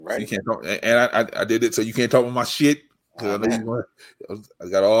Right. So you can't talk, and I did it so you can't talk about my shit. I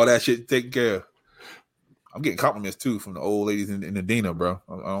got all that shit taken care of. I'm getting compliments too from the old ladies in Nadina, bro.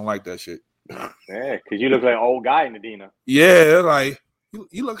 I don't like that shit. Yeah, because you look like an old guy in Nadina. Yeah, they're like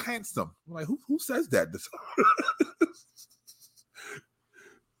you look handsome. I'm like, who says that?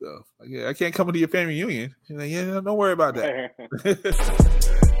 So, yeah, I can't come into your family reunion. She's like, yeah, don't worry about that.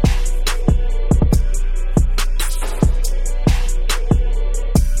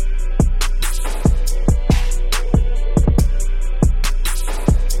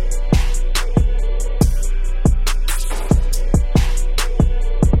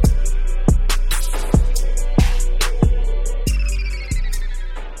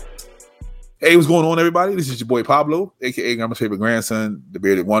 Hey, what's going on, everybody? This is your boy Pablo, aka Grandma's favorite grandson, the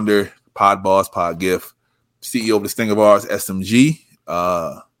bearded wonder, pod boss, pod gift, CEO of the Sting of Ours, SMG,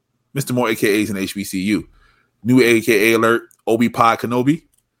 Mr. More AKAs in HBCU. New AKA alert, Obi Pod Kenobi,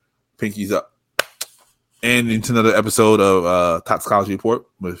 pinkies up. And into another episode of Toxicology Report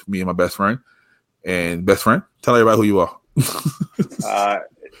with me and my best friend. And best friend, tell everybody who you are.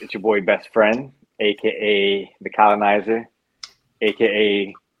 It's your boy Best Friend, aka the Colonizer,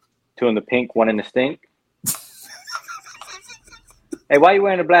 aka two in the pink, one in the stink. Hey, why are you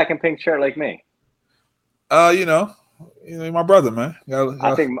wearing a black and pink shirt like me? You know, my brother, man.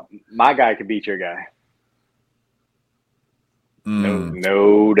 I think my guy could beat your guy.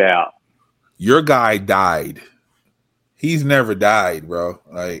 No doubt. Your guy died. He's never died, bro.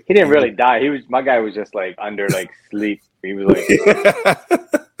 Like he didn't really die. My guy was just like under sleep. He was like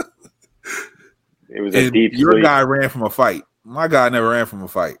it was a deep your sleep. Guy ran from a fight. My guy never ran from a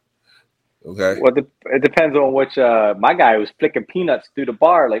fight. Okay. Well, it depends on which. My guy was flicking peanuts through the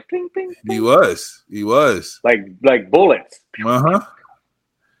bar, like ping, ping, ping. He was like bullets.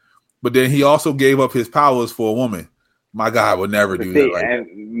 But then he also gave up his powers for a woman. My guy would never do that.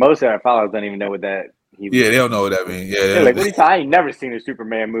 And most of our followers don't even know what that. They don't know what that means. Yeah, they're like, what are you talking? I ain't never seen a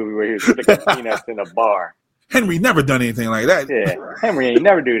Superman movie where he was flicking peanuts in a bar. Henry never done anything like that. Yeah, Henry ain't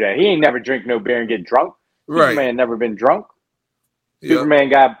never do that. He ain't never drink no beer and get drunk. Right. Superman never been drunk. Yep. Superman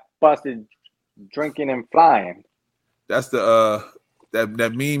got busted drinking and flying. That's the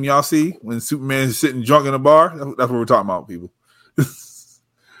that meme y'all see when Superman is sitting drunk in a bar. That's what we're talking about, people.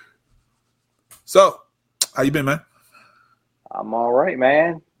 So, how you been, man? I'm all right,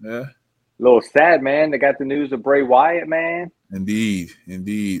 man. Yeah. A little sad, man. They got the news of Bray Wyatt, man. Indeed.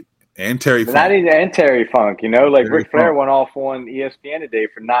 And Terry Funk. Not even and Terry Funk, like Terry Ric Flair Funk went off on ESPN today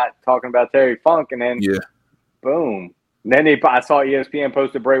for not talking about Terry Funk, and then boom. And then I saw ESPN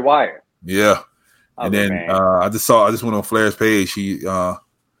posted Bray Wyatt. Yeah. And then I just went on Flair's page. He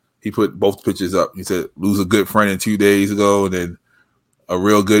put both pictures up. He said, lose a good friend 2 days ago, and then a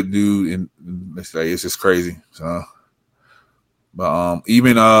real good dude. And it's just crazy. So, but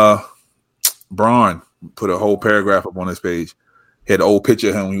even Braun put a whole paragraph up on his page. He had an old picture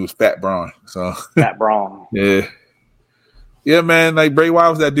of him when he was Fat Braun. So Fat Braun. Yeah, man. Like Bray Wyatt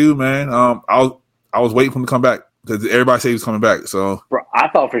was that dude, man. I was waiting for him to come back because everybody said he was coming back. So I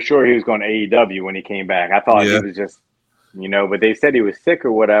thought for sure he was going to AEW when he came back. I thought he was just, but they said he was sick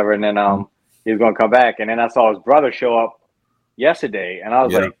or whatever, and then he was going to come back. And then I saw his brother show up yesterday, and I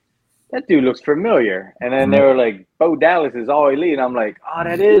was like, that dude looks familiar. And then they were like, Bo Dallas is All Elite, and I'm like, oh,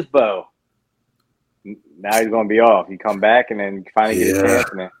 that is Bo. Now he's going to be off. He come back and then finally get a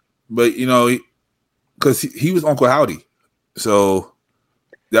chance. Man. But, because he was Uncle Howdy. So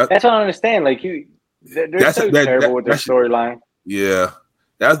that's what I understand. Like, they're so terrible with their storyline. Yeah.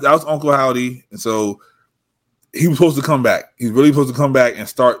 That was Uncle Howdy. And so he was supposed to come back. He's really supposed to come back and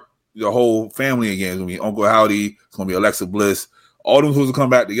start the whole family again. It's going to be Uncle Howdy. It's going to be Alexa Bliss. All of them supposed to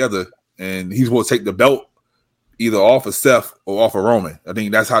come back together. And he's supposed to take the belt either off of Seth or off of Roman. I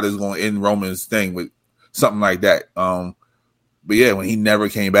think that's how this is going to end Roman's thing with something like that. But yeah, when he never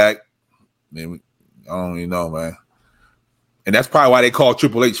came back, I don't even know, man. And that's probably why they called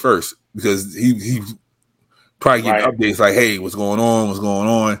Triple H first, because he probably getting updates like, hey, what's going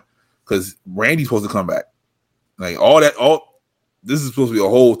on? Because Randy's supposed to come back. Like this is supposed to be a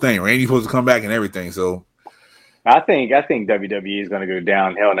whole thing. Randy's supposed to come back and everything. So I think WWE is going to go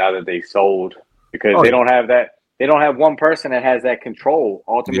downhill now that they sold, because they don't have that. They don't have one person that has that control,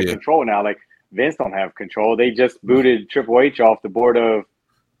 ultimate control now. Like Vince don't have control. They just booted Triple H off the board of,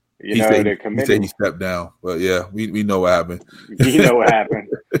 the committee. He said he stepped down, but yeah, we know what happened. You know what happened.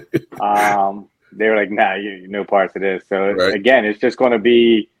 They were like, nah, you no parts of this. So again, it's just going to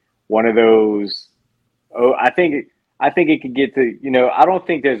be one of those. Oh, I think it could get to, I don't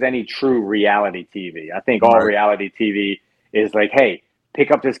think there's any true reality TV. I think all reality TV is like, hey,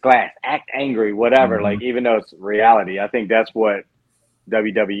 pick up this glass, act angry, whatever. Like, even though it's reality, I think that's what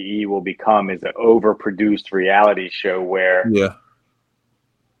WWE will become is an overproduced reality show where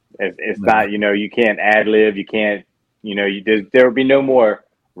it's not, you can't ad lib, you can't, there will be no more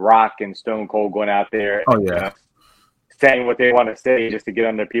Rock and Stone Cold going out there saying what they want to say just to get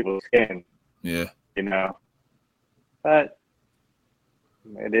under people's skin. Yeah. But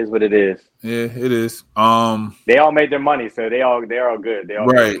it is what it is. Yeah, it is. They all made their money, so they're all good. They all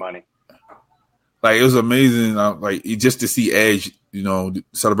made their money. Like, it was amazing, just to see Edge,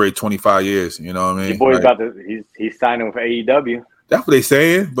 celebrate 25 years. You know what I mean? Your boy's he's signing for AEW. That's what they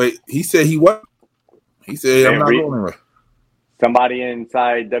saying, but he said he what? He said I'm not going anywhere. Somebody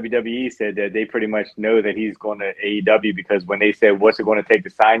inside WWE said that they pretty much know that he's going to AEW because when they said, "What's it going to take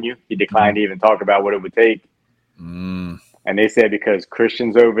to sign you?" he declined to even talk about what it would take. And they said because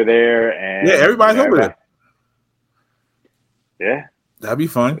Christian's over there and everybody's over there. Yeah, that'd be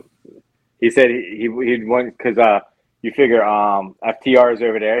fun. He said he'd want because you figure FTR is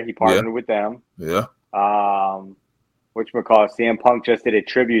over there. He partnered with them. Yeah. Whatchamacallit, CM Punk just did a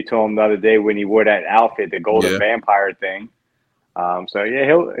tribute to him the other day when he wore that outfit, the Golden Vampire thing. So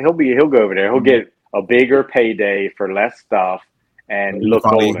he'll go over there. He'll get a bigger payday for less stuff and look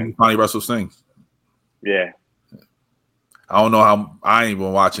golden. Finally wrestle Sting. Yeah. I don't know how I ain't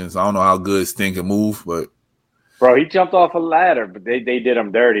been watching, so I don't know how good Sting can move, but bro, he jumped off a ladder, but they did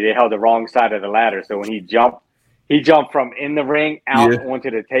him dirty. They held the wrong side of the ladder. So when he jumped from in the ring out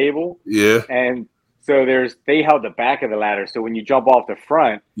onto the table. Yeah. And so they held the back of the ladder. So when you jump off the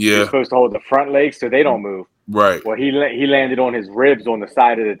front, you're supposed to hold the front legs so they don't move. Right. Well, he landed on his ribs on the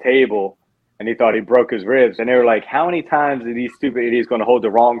side of the table, and he thought he broke his ribs. And they were like, how many times are these stupid idiots going to hold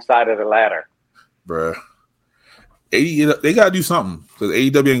the wrong side of the ladder? Bruh. They got to do something because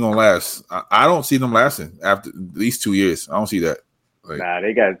AEW ain't going to last. I don't see them lasting after at least 2 years. I don't see that. Nah,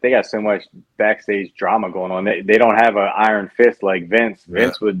 they got so much backstage drama going on. They don't have an iron fist like Vince.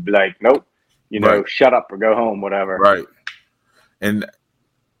 Vince would be like, nope, shut up or go home, whatever. Right. And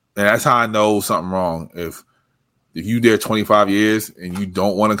that's how I know something wrong. If you there 25 years and you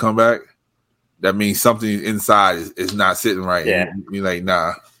don't want to come back, that means something inside is not sitting right. Yeah. You're like,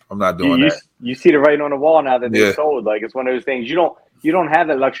 nah, I'm not doing that. You see the writing on the wall now that they sold. Like, it's one of those things. You don't have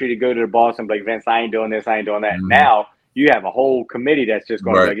the luxury to go to the boss and be like, Vince, I ain't doing this, I ain't doing that. Mm-hmm. Now you have a whole committee that's just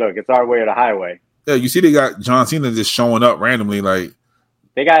going to be like, look, it's our way or the highway. Yeah, you see they got John Cena just showing up randomly. Like,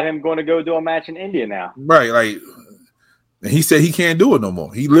 they got him going to go do a match in India now. Right, like, and he said he can't do it no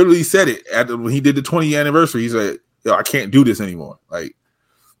more. He literally said it when he did the 20th anniversary. He said, yo, I can't do this anymore. Like,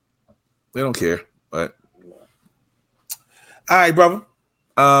 they don't care. But all right, brother.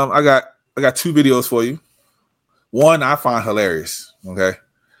 I got 2 videos for you. One I find hilarious. Okay,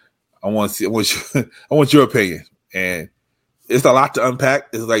 I want your opinion, and it's a lot to unpack.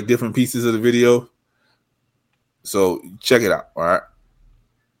 It's like different pieces of the video, so check it out. All right.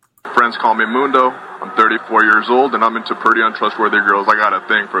 Friends call me Mundo. I'm 34 years old, and I'm into pretty untrustworthy girls. I got a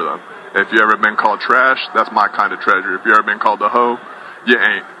thing for them. If you ever been called trash, that's my kind of treasure. If you ever been called a hoe, you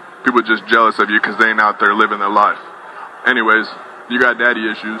ain't. People just jealous of you because they ain't out there living their life. Anyways, you got daddy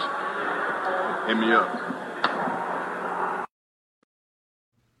issues, hit me up.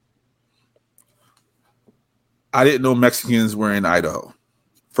 I didn't know Mexicans were in Idaho,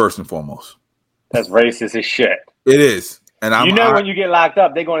 first and foremost. That's racist as shit. It is. And when you get locked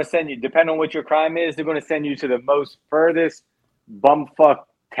up, they're going to send you, depending on what your crime is, they're going to send you to the most furthest bumfuck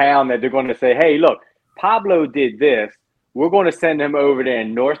town that they're going to say, hey, look, Pablo did this. We're going to send him over there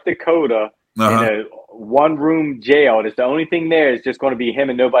in North Dakota in a one-room jail. It's the only thing there is just going to be him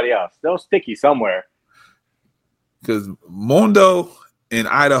and nobody else. They'll stick you somewhere. Because Mondo and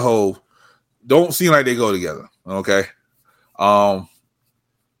Idaho don't seem like they go together. Okay.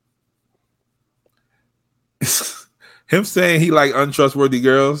 Him saying he like untrustworthy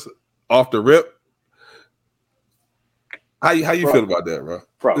girls off the rip. How you feel about that, bro?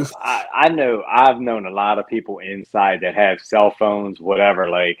 Bro, I know I've known a lot of people inside that have cell phones, whatever.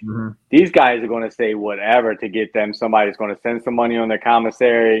 Like these guys are going to say whatever to get them. Somebody's going to send some money on their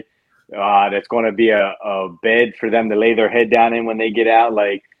commissary. That's going to be a bed for them to lay their head down in when they get out.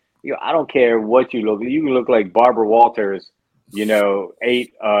 Like, I don't care what you look. You can look like Barbara Walters,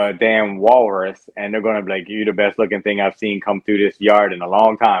 ate a damn walrus, and they're going to be like, "You the best looking thing I've seen come through this yard in a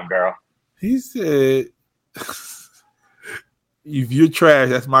long time, girl." He said, "If you're trash,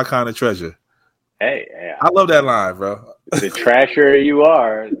 that's my kind of treasure." Hey, I love that line, bro. The trashier you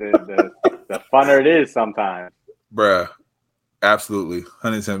are, the funner it is sometimes, bruh. Absolutely,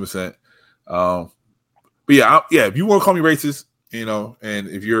 110%. But yeah, if you want to call me racist, and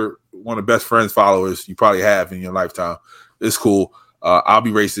if you're one of the best friends, followers you probably have in your lifetime, it's cool. I'll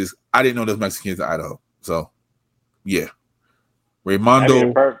be racist. I didn't know there's Mexicans in Idaho, so yeah.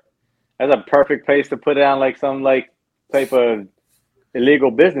 Raymondo. That's a perfect place to put it on like some like type of illegal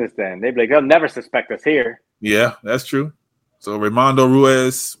business. Then they'd be like, they'll never suspect us here. Yeah, that's true. So Raymondo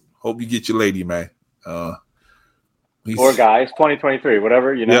Ruiz, hope you get your lady, man. Or guys, 2023,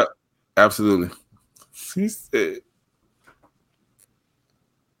 whatever, you know. Yeah, absolutely. He said,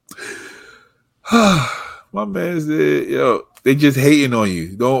 my man said, yo, they just hating on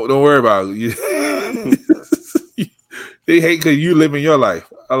you. Don't worry about it. They hate because you living your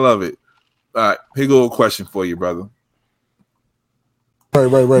life. I love it. All right, here go a question for you, brother. Right.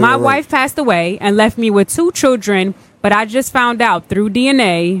 My wife passed away and left me with 2 children, but I just found out through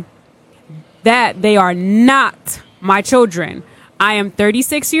DNA that they are not my children. I am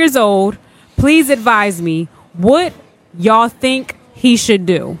 36 years old. Please advise me what y'all think he should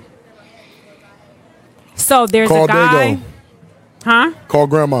do. So there's Call a guy. Dago. Huh? Call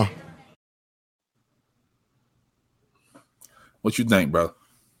grandma. What you think, bro?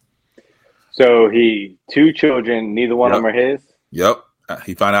 So 2 children, neither one of them are his? Yep.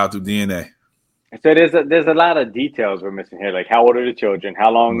 He found out through DNA. So there's a lot of details we're missing here. Like, how old are the children?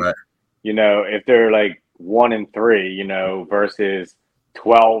 How long, right. You know, if they're like 1 and 3, you know, versus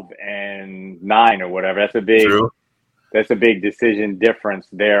 12 and 9 or whatever. That's a big decision difference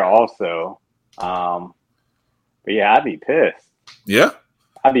there also. But yeah, I'd be pissed. Yeah.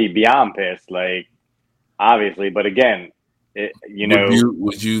 I'd be beyond pissed, like, obviously. But again,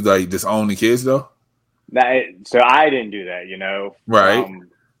 would you like disown the kids though? So I didn't do that, you know. Right.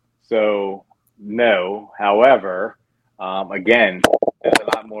 So no. However, again, there's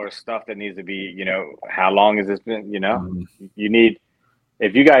a lot more stuff that needs to be, you know, how long has this been, you know? You need,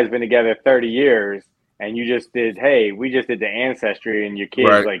 if you guys been together 30 years and you just did, hey, we just did the ancestry and your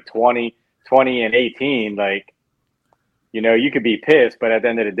kids like 20 and 18, like, you know, you could be pissed, but at the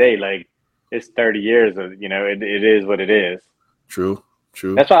end of the day, like, it's 30 years of, you know, it is what it is. True.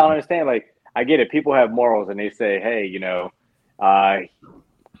 That's why I don't understand. Like, I get it. People have morals and they say, hey, you know,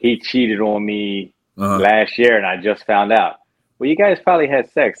 he cheated on me last year and I just found out. Well, you guys probably had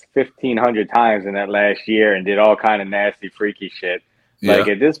sex 1,500 times in that last year and did all kind of nasty, freaky shit. Yeah. Like,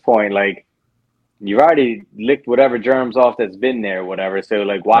 at this point, like, you've already licked whatever germs off that's been there or whatever. So,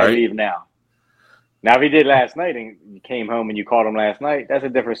 like, why leave now? Now, if he did last night and you came home and you called him last night, that's a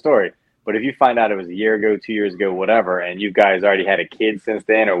different story. But if you find out it was a year ago, 2 years ago, whatever, and you guys already had a kid since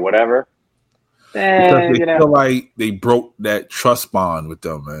then or whatever, because they feel like they broke that trust bond with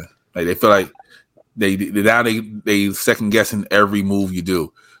them, man. Like, they feel like they second guessing every move you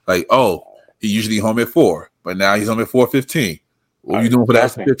do. Like, oh, he usually home at 4, but now he's home at 4:15. What are you doing for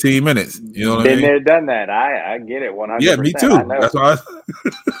that 15 minutes? You know what I mean? Been there, done that. I get it 100%. Yeah, me too. That's why.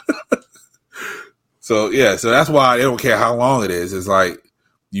 So that's why they don't care how long it is. It's like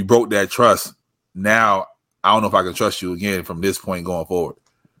you broke that trust. Now I don't know if I can trust you again from this point going forward.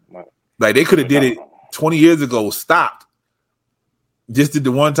 Like, they could have did it 20 years ago, stopped. Just did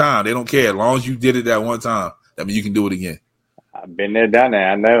the one time. They don't care. As long as you did it that one time, I mean, you can do it again. I've been there, done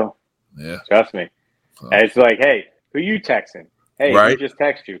that. I know. Yeah. Trust me. And it's like, hey, who you texting? Hey, who just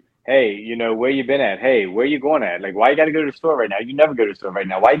text you? Hey, you know, where you been at? Hey, where you going at? Like, why you got to go to the store right now? You never go to the store right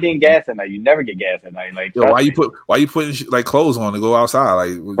now. Why you getting gas at night? You never get gas at night. Like, why you putting like clothes on to go outside?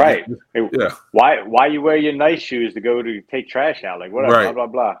 Like, right. Yeah. Why you wear your nice shoes to go to take trash out? Like, whatever, blah, blah,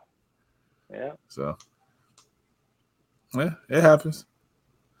 blah. Yeah. So, yeah, it happens.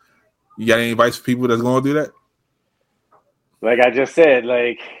 You got any advice for people that's going to do that? Like I just said,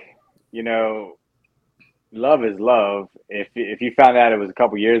 like, you know, love is love. If you found out it was a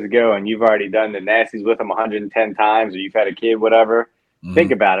couple years ago and you've already done the nasties with them 110 times or you've had a kid, whatever,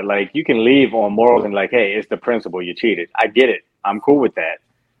 think about it. Like, you can leave on morals and like, hey, it's the principle, you cheated. I get it. I'm cool with that.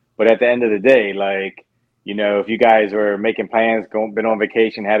 But at the end of the day, like, you know, if you guys were making plans, been on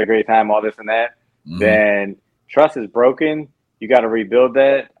vacation, had a great time, all this and that, then trust is broken. You got to rebuild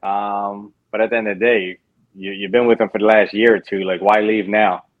that. But at the end of the day, you've been with them for the last year or two. Like, why leave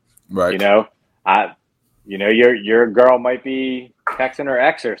now? Right. You know, your girl might be texting her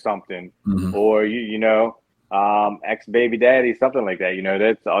ex or something, or you know, ex baby daddy, something like that. You know,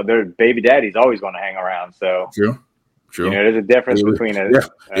 that's their baby daddy's always going to hang around. So true. You know, there's a difference between it. Yeah,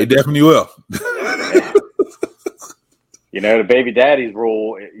 they definitely will. You know, the baby daddy's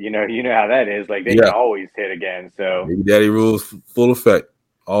rule, you know how that is. Like, they can always hit again. So baby daddy rules full effect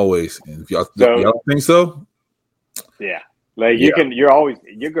always. And if y'all think so, yeah, like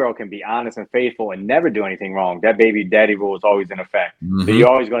your girl can be honest and faithful and never do anything wrong. That baby daddy rule is always in effect. So you're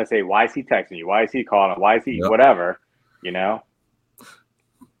always going to say, why is he texting you? Why is he calling? Why is he whatever? You know.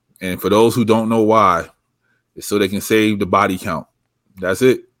 And for those who don't know why, it's so they can save the body count. That's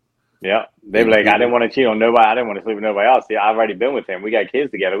it. Yeah, they were like, I didn't want to cheat on nobody. I didn't want to sleep with nobody else. Yeah, I've already been with him. We got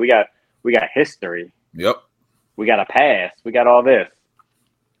kids together. We got history. Yep. We got a past. We got all this.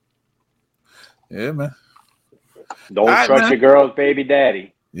 Yeah, man. Don't trust your girl's baby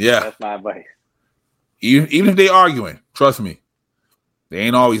daddy. Yeah, that's my advice. Even if they arguing, trust me, they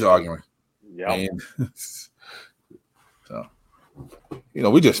ain't always arguing. Yeah. So,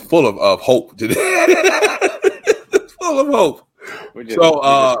 we're just full of hope today. Full of hope. We're just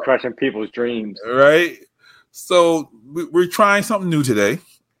crushing people's dreams, right? So we're trying something new today.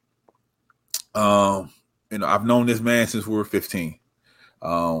 I've known this man since we were 15.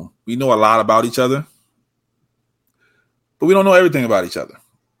 We know a lot about each other, but we don't know everything about each other.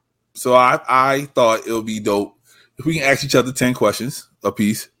 So I thought it would be dope if we can ask each other 10 questions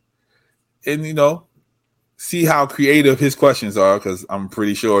apiece, and see how creative his questions are, because I'm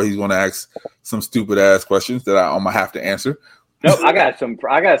pretty sure he's going to ask some stupid ass questions that I'm gonna have to answer. No, I got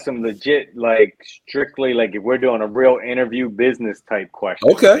some legit, like, strictly, like, if we're doing a real interview business type question.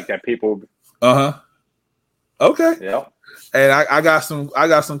 Okay. Like that people. Okay. Yeah. And I got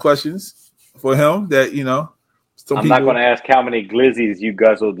some questions for him that I'm not going to ask how many glizzies you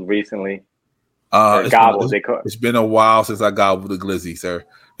guzzled recently. Gobbled. It's been a while since I gobbled a glizzy, sir.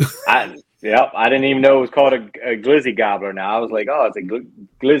 I didn't even know it was called a glizzy gobbler. Now I was like, oh, it's a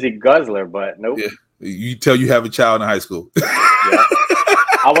glizzy guzzler, but nope. Yeah. You tell you have a child in high school. Yeah.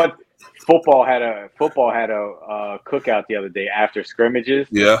 Football had a cookout the other day after scrimmages.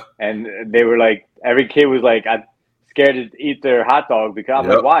 Yeah. And they were like, every kid was like, I'm scared to eat their hot dog because I'm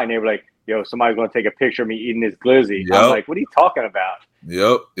like, why? And they were like, yo, somebody's going to take a picture of me eating this glizzy. Yep. I'm like, what are you talking about?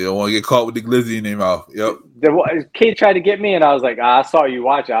 Yep. You don't want to get caught with the glizzy in their mouth. Yep. The kid tried to get me, and I was like, I saw you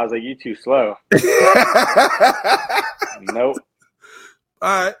watch it. I was like, you too slow. Nope.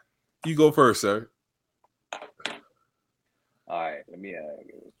 All right. You go first, sir. All right. Let me.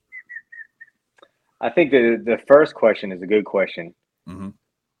 I think the first question is a good question. Mm-hmm.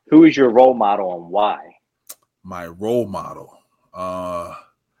 Who is your role model and why? My role model.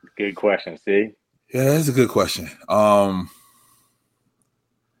 Good question. See? Yeah, that's a good question. My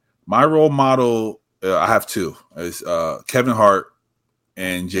role model, I have two. It's Kevin Hart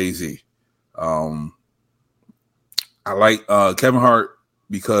and Jay-Z. I like Kevin Hart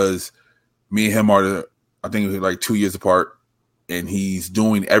because me and him are, I think, like 2 years apart, and he's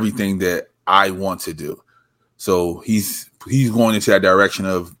doing everything that I want to do. So he's going into that direction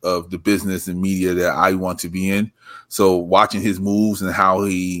of the business and media that I want to be in. So watching his moves and how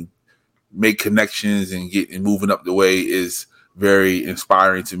he make connections and moving up the way is very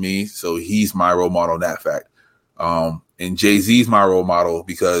inspiring to me. So he's my role model in that fact. And Jay-Z's my role model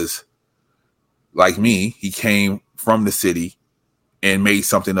because, like me, he came from the city and made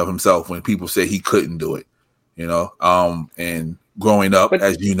something of himself when people said he couldn't do it, and growing up,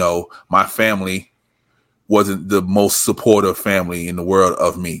 as you know, my family wasn't the most supportive family in the world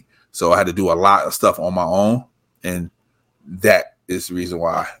of me. So I had to do a lot of stuff on my own. And that is the reason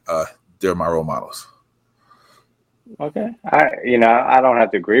why they're my role models. Okay. I don't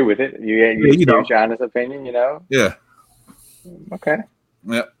have to agree with it. You give your honest opinion, Yeah. Okay.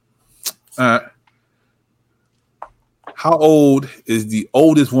 Yeah. All right. How old is the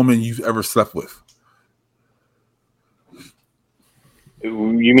oldest woman you've ever slept with?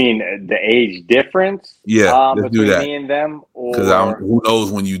 You mean the age difference? Yeah, let's between do that. Me and them, or because who knows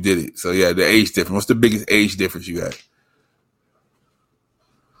when you did it? So yeah, the age difference. What's the biggest age difference you had?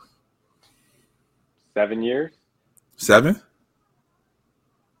 7 years. 7?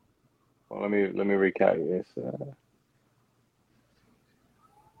 Well, let me recount this.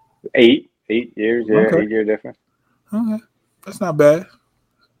 8 years. Yeah, okay. 8 year difference. Okay, that's not bad.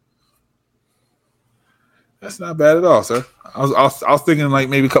 That's not bad at all, sir. I was thinking like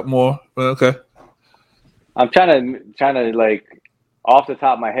maybe a couple more, but okay. I'm trying to like off the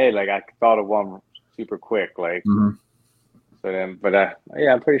top of my head, like I thought of one super quick, like. Mm-hmm. So then, but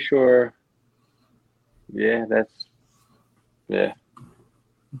I'm pretty sure. Yeah, that's. Yeah.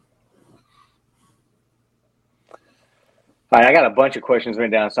 All right, I got a bunch of questions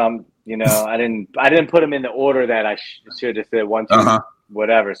written down. So I didn't put them in the order that I should have said 1, 2,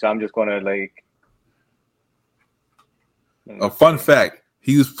 whatever. So I'm just gonna like. A fun fact: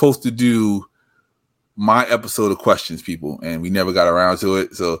 he was supposed to do my episode of questions, people, and we never got around to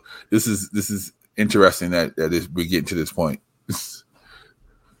it. So this is interesting that we're getting to this point.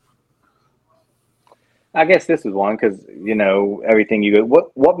 I guess this is one because everything you go.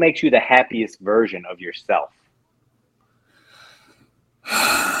 What makes you the happiest version of yourself?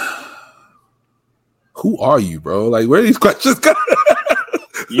 Who are you, bro? Like, where are these questions coming?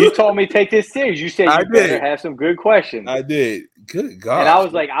 You told me take this serious. You said you better have some good questions. I did. Good God. And I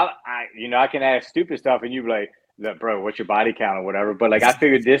was like, I can ask stupid stuff, and you be like, look, bro, what's your body count or whatever? But like, I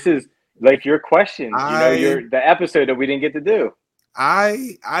figured this is like your question, the episode that we didn't get to do.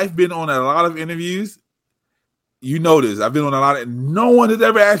 I've been on a lot of interviews. You know this. I've been on a lot of. No one has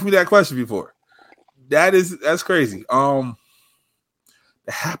ever asked me that question before. That's crazy. The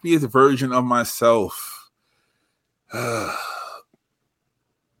happiest version of myself. I'm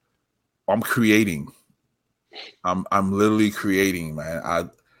creating. I'm literally creating, man.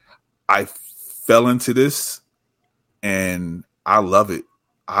 I fell into this, and I love it.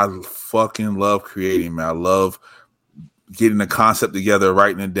 I fucking love creating, man. I love getting the concept together,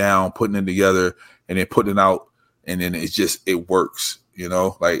 writing it down, putting it together, and then putting it out, and then it works. You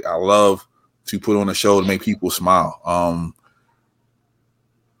know, like I love to put on a show to make people smile.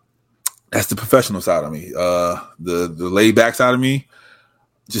 That's the professional side of me. The laid back side of me,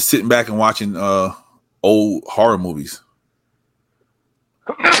 just sitting back and watching old horror movies.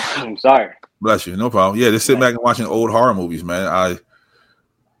 I'm sorry. Bless you. No problem. Yeah, just sitting back and watching old horror movies, man.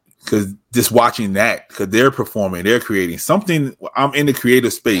 Because just watching that, because they're performing, they're creating something. I'm in the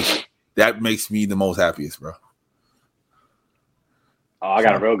creative space. That makes me the most happiest, bro. Oh, I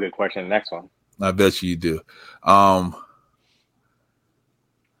got a real good question. The next one. I bet you do.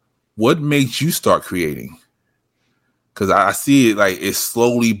 What makes you start creating? Because I see it like it's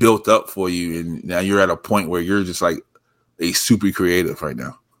slowly built up for you, and now you're at a point where you're just like a super creative right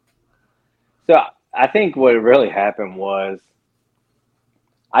now. So I think what really happened was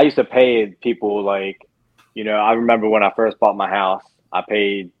I used to pay people like, I remember when I first bought my house, I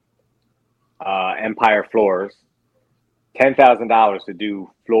paid Empire Floors $10,000 to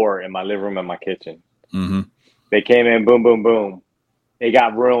do floor in my living room and my kitchen. Mm-hmm. They came in, boom, boom, boom. It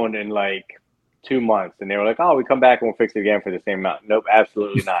got ruined in like 2 months, and they were like, "Oh, we come back and we'll fix it again for the same amount." Nope,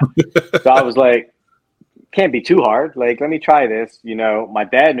 absolutely not. So I was like, "Can't be too hard. Like, let me try this." My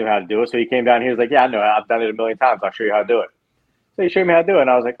dad knew how to do it, so he came down here. He was like, "Yeah, I know. I've done it a million times. I'll show you how to do it." So he showed me how to do it, and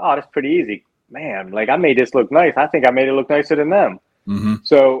I was like, "Oh, that's pretty easy, man. Like, I made this look nice. I think I made it look nicer than them." Mm-hmm.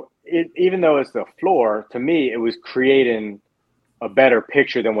 So even though it's the floor, to me, it was creating a better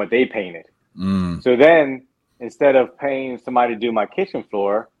picture than what they painted. Mm. So then, instead of paying somebody to do my kitchen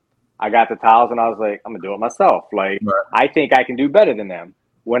floor, I got the tiles and I was like, I'm gonna do it myself. Like, right. I think I can do better than them.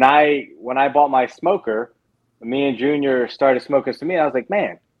 When I bought my smoker, me and Junior started smoking some meat. I was like,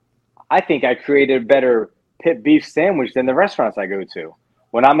 man, I think I created a better pit beef sandwich than the restaurants I go to.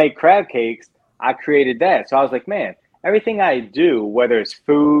 When I make crab cakes, I created that. So I was like, man, everything I do, whether it's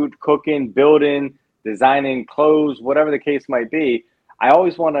food, cooking, building, designing clothes, whatever the case might be, I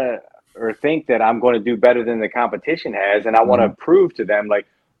always want to or think that I'm going to do better than the competition has. And I want to prove to them, like,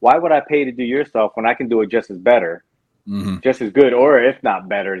 why would I pay to do your stuff when I can do it just as better, just as good, or if not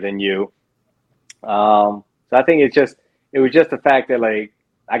better than you? So I think it was just the fact that, like,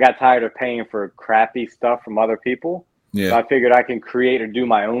 I got tired of paying for crappy stuff from other people. Yeah. So I figured I can create or do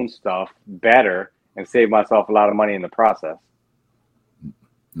my own stuff better and save myself a lot of money in the process.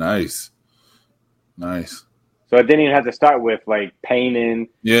 Nice. So I didn't even have to start with like painting,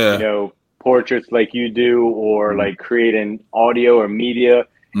 portraits like you do, or like creating audio or media.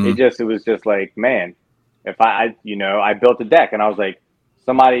 It was just like, man, if I built a deck and I was like,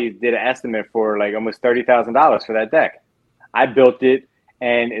 somebody did an estimate for like almost $30,000 for that deck. I built it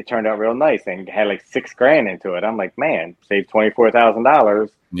and it turned out real nice and had like $6,000 into it. I'm like, man, saved $24,000.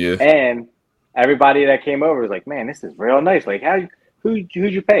 Yeah. And everybody that came over was like, man, this is real nice. Like, who'd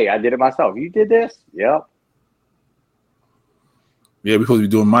you pay? I did it myself. You did this? Yep. Yeah, we're supposed to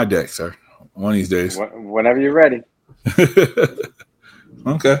be doing my deck, sir. One of these days. Whenever you're ready.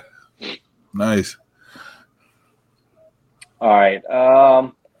 Okay. Nice. All right.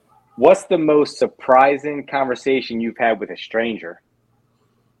 What's the most surprising conversation you've had with a stranger?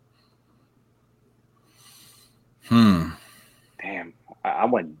 Damn, I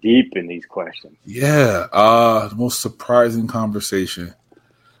went deep in these questions. Yeah. The most surprising conversation.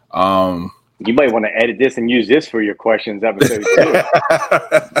 You might want to edit this and use this for your questions episode 2.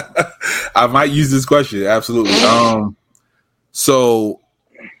 I might use this question. Absolutely. So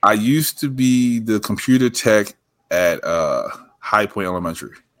I used to be the computer tech at High Point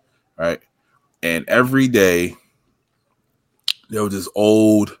Elementary, right? And every day there was this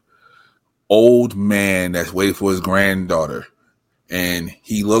old man that's waiting for his granddaughter. And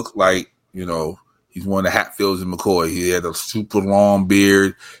he looked like, he's one of the Hatfields in McCoy. He had a super long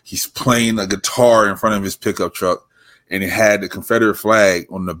beard. He's playing a guitar in front of his pickup truck, and it had the Confederate flag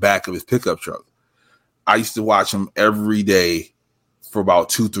on the back of his pickup truck. I used to watch him every day for about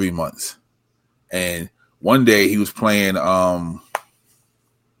 2-3 months. And one day he was playing,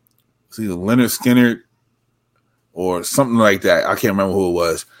 Leonard Skinner. or something like that. I can't remember who it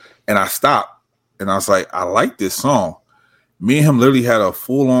was. And I stopped and I was like, I like this song. Me and him literally had a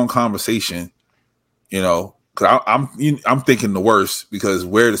full-on conversation, because I'm thinking the worst because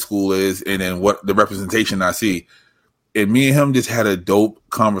where the school is and then what the representation I see. And me and him just had a dope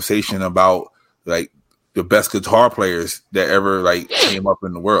conversation about like the best guitar players that ever like came up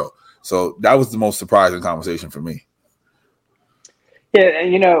in the world. So that was the most surprising conversation for me. Yeah,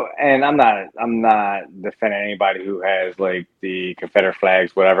 and I'm not defending anybody who has like the Confederate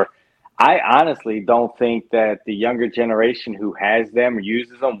flags, whatever. I honestly don't think that the younger generation who has them,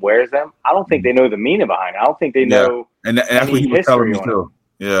 uses them, wears them, I don't think they know the meaning behind it. I don't think they know and that's what he was telling me too.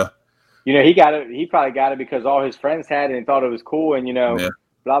 Yeah. He probably got it because all his friends had it and thought it was cool and,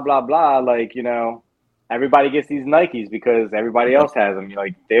 blah, blah, blah. Like, everybody gets these Nikes because everybody else has them.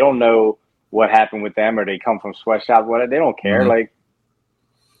 Like, they don't know what happened with them or they come from sweatshops, whatever. They don't care. Like,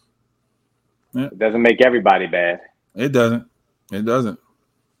 it doesn't make everybody bad. It doesn't.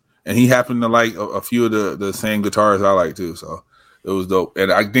 And he happened to like a few of the same guitars I like too. So it was dope.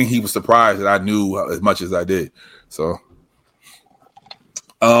 And I think he was surprised that I knew as much as I did. So,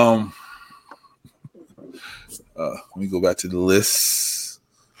 let me go back to the list.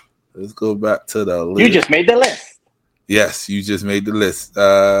 Let's go back to the list. You just made the list. Yes, you just made the list.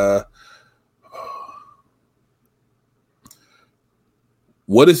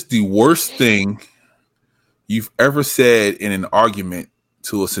 What is the worst thing you've ever said in an argument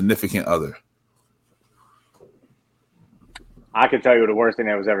to a significant other? I can tell you the worst thing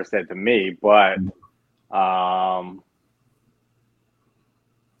that was ever said to me, but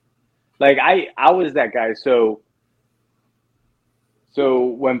like I was that guy. So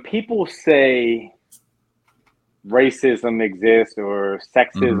when people say racism exists or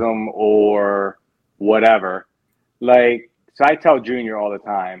sexism or whatever, like, so I tell Junior all the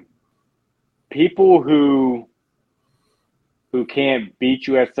time, people who can't beat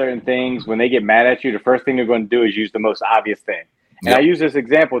you at certain things, when they get mad at you, the first thing they're going to do is use the most obvious thing. And I use this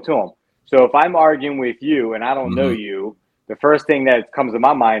example to them. So if I'm arguing with you and I don't know you, the first thing that comes to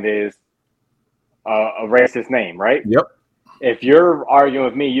my mind is a racist name, right? Yep. If you're arguing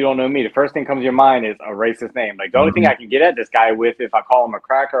with me, you don't know me, the first thing comes to your mind is a racist name. Like, the only thing I can get at this guy with, if I call him a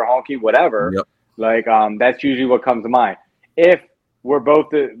cracker, honky, whatever, like, that's usually what comes to mind. If we're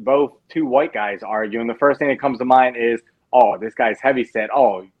both two white guys arguing, the first thing that comes to mind is, oh, this guy's heavy set.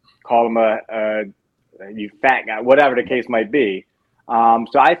 Oh, call him a you fat guy, whatever the case might be.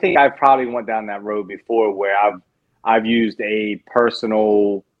 So I think I probably went down that road before where I've used a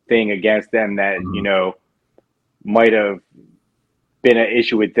personal thing against them that, might have been an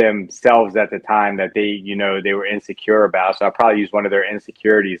issue with themselves at the time that they, they were insecure about. So I probably used one of their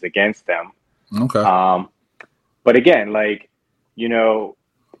insecurities against them. Okay. But again, like,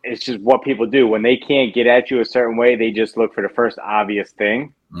 it's just what people do. When they can't get at you a certain way, they just look for the first obvious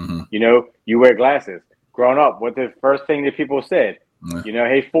thing. You wear glasses. Growing up, what the first thing that people said?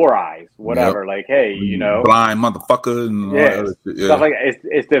 Hey, 4 eyes, whatever. Like, hey, blind motherfucker. And stuff like that.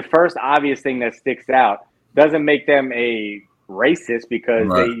 It's the first obvious thing that sticks out. Doesn't make them a racist because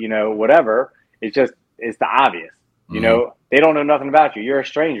they, whatever. It's the obvious. They don't know nothing about you. You're a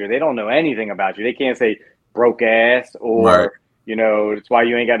stranger. They don't know anything about you. They can't say broke ass or it's why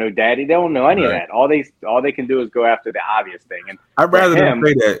you ain't got no daddy. They don't know any of that. All they can do is go after the obvious thing. And I'd rather them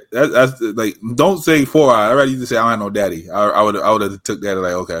say that. That's like, don't say 4 eyes. I'd rather you just say I don't have no daddy. I would have took that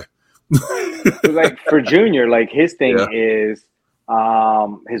like, okay. Like for Junior, like his thing is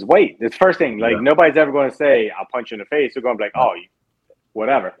his weight. It's first thing. Like nobody's ever going to say I'll punch you in the face. They're going to be like, oh,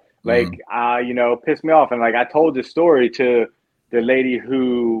 whatever. Like piss me off. And like I told this story to the lady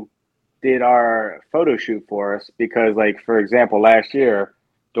who did our photo shoot for us because, like, for example, last year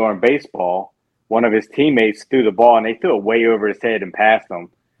during baseball, one of his teammates threw the ball and they threw it way over his head and passed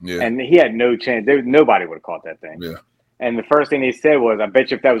him. Yeah. And he had no chance. Nobody would have caught that thing. Yeah. And the first thing they said was, I bet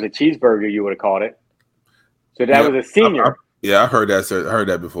you if that was a cheeseburger, you would have caught it. So that was a senior. I heard that. Sir. I heard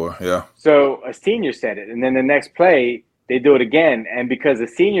that before. Yeah. So a senior said it. And then the next play, they do it again. And because the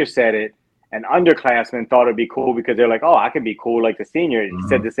senior said it, an underclassman thought it'd be cool because they're like, oh, I can be cool like the senior. He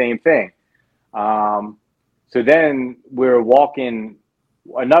said the same thing. So then we're walking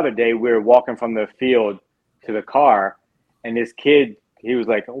another day, we were walking from the field to the car and this kid, he was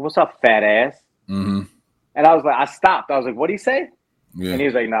like, what's up, fat ass? And I was like, I stopped. I was like, what'd he say? Yeah. And he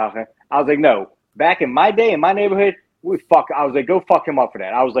was like, nah. I was like, no, back in my day, in my neighborhood, I was like, go fuck him up for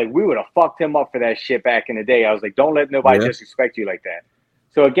that. I was like, we would have fucked him up for that shit back in the day. I was like, don't let nobody disrespect you like that.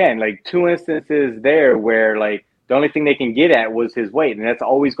 So again, like 2 instances there where like the only thing they can get at was his weight. And that's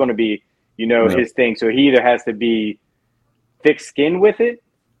always going to be, his thing. So he either has to be thick skinned with it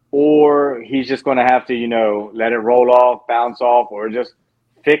or he's just going to have to, you know, let it roll off, bounce off, or just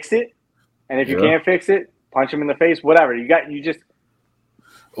fix it. And if you can't fix it, punch him in the face, whatever.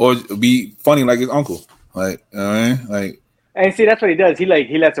 Or be funny like his uncle. Like, like. And see, that's what he does. He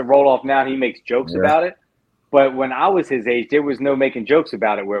lets it roll off now. He makes jokes about it. But when I was his age, there was no making jokes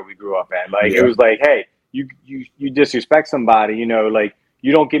about it where we grew up at. Like, it was like, hey, you disrespect somebody, you know, like,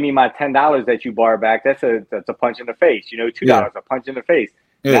 you don't give me my $10 that you borrow back. That's a punch in the face. You know, $2, a punch in the face.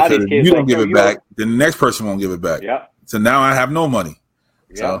 Yeah, now these kids, you don't give it back, the next person won't give it back. Yeah. So now I have no money.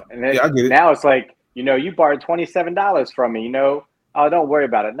 Yeah. So, and then, I get it. Now it's like, you know, you borrowed $27 from me, you know. Oh, don't worry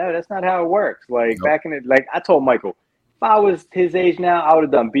about it. No, that's not how it works. Like back in it, like I told Michael, if I was his age now, I would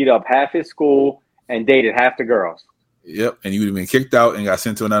have done beat up half his school and dated half the girls. Yep, and you would have been kicked out and got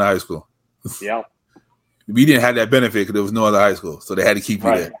sent to another high school. Yep. We didn't have that benefit because there was no other high school, so they had to keep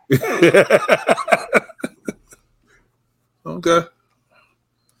you there. Okay.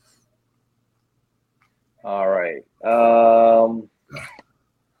 All right.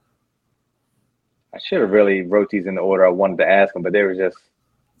 I should have really wrote these in the order I wanted to ask them, but they were just.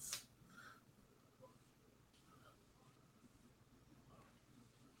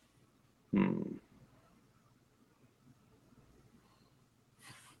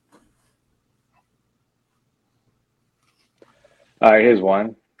 All right, here's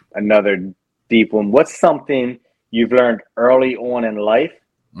one. Another deep one. What's something you've learned early on in life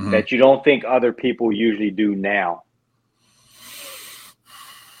that you don't think other people usually do now?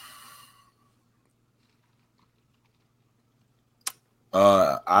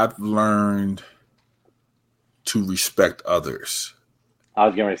 I've learned to respect others. I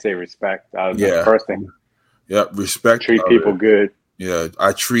was going to say respect. The first thing. Yep, respect. Treat people good. Yeah,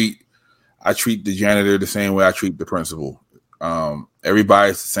 I treat the janitor the same way I treat the principal.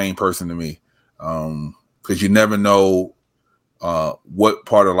 Everybody's the same person to me, because you never know what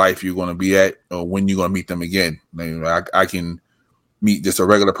part of life you're going to be at or when you're going to meet them again. Like, I can meet just a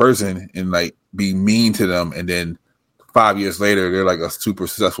regular person and like be mean to them, and then 5 years later they're like a super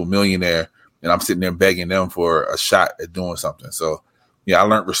successful millionaire, and I'm sitting there begging them for a shot at doing something. So yeah, I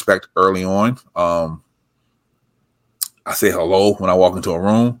learned respect early on. I say hello when I walk into a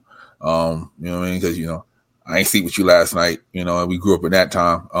room. You know what I mean? Because, you know, I ain't sleep with you last night, you know, and we grew up in that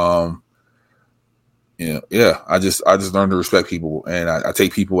time. I just learned to respect people, and I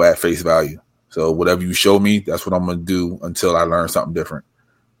take people at face value. So whatever you show me, that's what I'm going to do until I learn something different.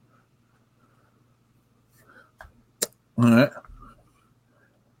 All right.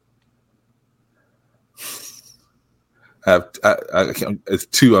 I can't, it's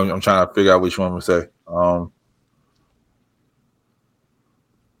two. I'm trying to figure out which one I'm going to say.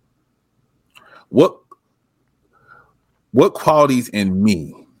 What qualities in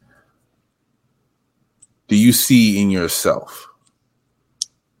me do you see in yourself?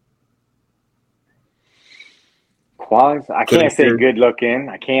 Qualities? I can't say good looking.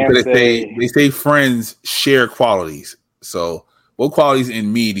 I can't say. They say friends share qualities. So, what qualities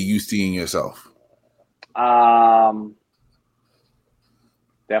in me do you see in yourself?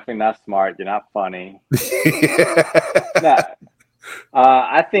 Definitely not smart. You're not funny.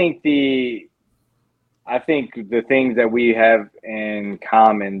 I think the things that we have in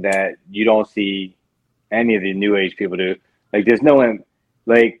common that you don't see any of the new age people do. Like, there's no one,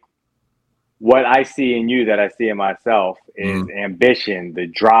 like, what I see in you that I see in myself is ambition, the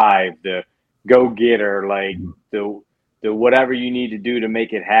drive, the go-getter, like the whatever you need to do to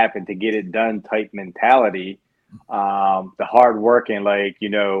make it happen, to get it done type mentality. The hard working, like, you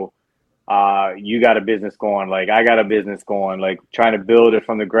know, you got a business going, like I got a business going, like trying to build it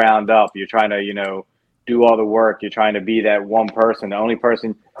from the ground up. You're trying to, you know, do all the work. You're trying to be that one person. The only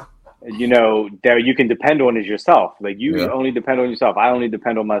person, you know, that you can depend on is yourself. Like, you only depend on yourself. I only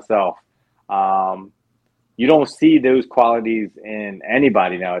depend on myself. You don't see those qualities in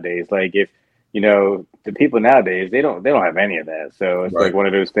anybody nowadays. Like, if, you know, the people nowadays, they don't have any of that. So it's like one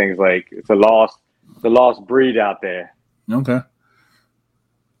of those things, like it's a lost breed out there. Okay.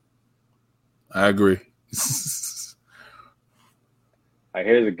 I agree. All right,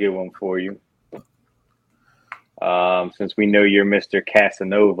 here's a good one for you. Since we know you're Mr.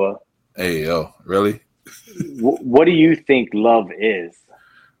 Casanova. Hey, yo, really? What do you think love is?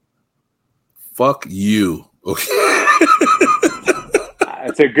 Fuck you. Okay.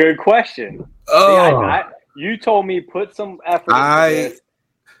 It's a good question. Oh. See, you told me put some effort into this,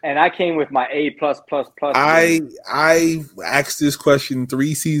 and I came with my A+++. I asked this question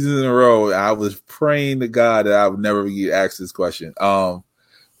 3 seasons in a row. I was praying to God that I would never get asked this question.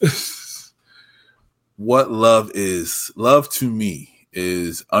 What love is? Love to me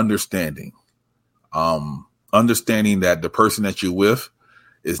is understanding. Understanding that the person that you're with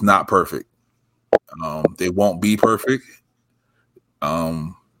is not perfect. They won't be perfect.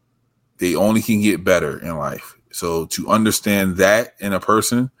 They only can get better in life. So to understand that in a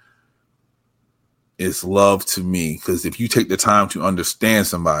person is love to me. Because if you take the time to understand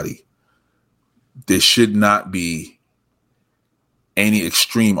somebody, there should not be any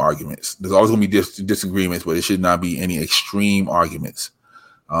extreme arguments. There's always going to be disagreements, but it should not be any extreme arguments.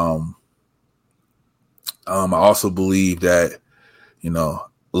 I also believe that,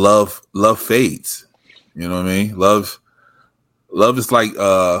 love fades. You know what I mean? Love is like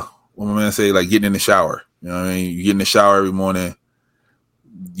what my man say, like getting in the shower. You know what I mean? You get in the shower every morning,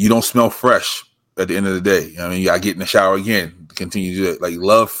 you don't smell fresh at the end of the day. You know what I mean? You gotta get in the shower again, continue to do it. Like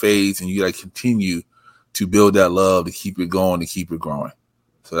love fades, and you gotta continue to build that love to keep it going, to keep it growing.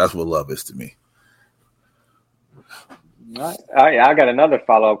 So that's what love is to me. All right. I got another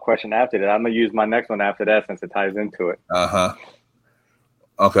follow-up question after that. I'm gonna use my next one after that since it ties into it.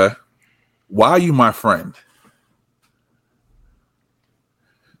 Okay. Why are you my friend?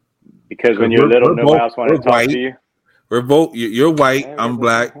 Because when you're little, nobody else wanted to talk to you. We're both. You're white. I'm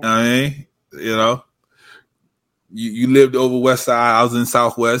black. You lived over West Side. I was in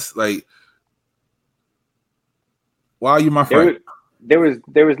Southwest. Like, why are you my friend? There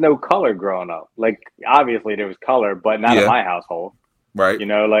was no color growing up. Like, obviously there was color, but not in my household. Right.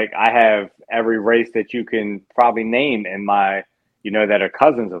 Like I have every race that you can probably name in my, that are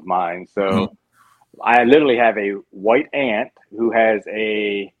cousins of mine. So I literally have a white aunt who has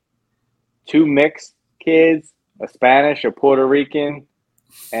two mixed kids, a Spanish, a Puerto Rican,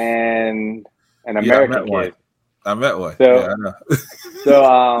 and an American kid. I met one. So, I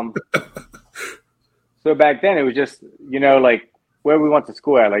know. So back then it was just, like where we went to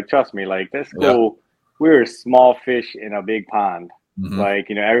school at, like, trust me, like this school, we were small fish in a big pond. Like,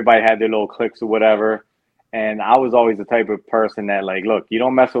 everybody had their little cliques or whatever. And I was always the type of person that, like, look, you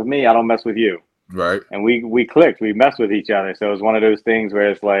don't mess with me, I don't mess with you. Right. And we clicked, we messed with each other. So it was one of those things where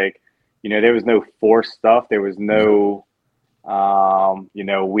it's like, there was no forced stuff. There was no,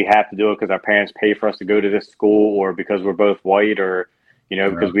 we have to do it because our parents pay for us to go to this school, or because we're both white, or,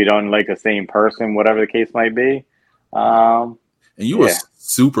 because we don't like the same person, whatever the case might be. And you were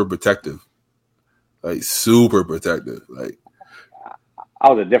super protective. Like, super protective. Like, I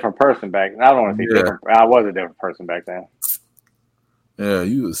was a different person back then. I don't want to say different. I was a different person back then. Yeah,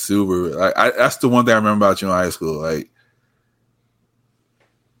 you was super. That's the one thing I remember about you in high school.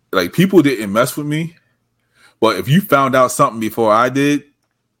 Like people didn't mess with me, but if you found out something before I did,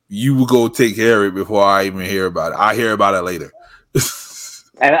 you would go take care of it before I even hear about it. I hear about it later.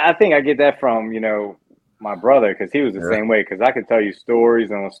 And I think I get that from, my brother, because he was the same way. Because I could tell you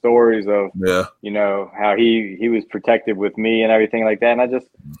stories and stories of, how he was protected with me and everything like that. And I just,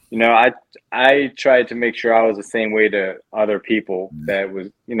 I tried to make sure I was the same way to other people. That was,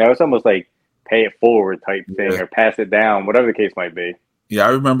 it's almost like pay it forward type thing, or pass it down, whatever the case might be. Yeah, I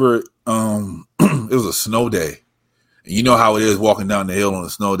remember it was a snow day. And you know how it is walking down the hill on a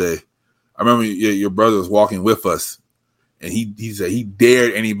snow day. I remember your brother was walking with us. And he said he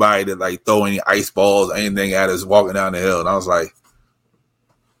dared anybody to like throw any ice balls or anything at us walking down the hill. And I was like,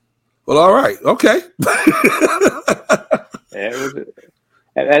 well, all right, okay.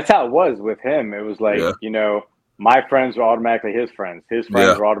 That's how it was with him. It was like, my friends were automatically his friends. His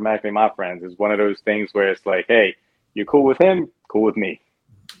friends were automatically my friends. It's one of those things where it's like, hey, you're cool with him, cool with me.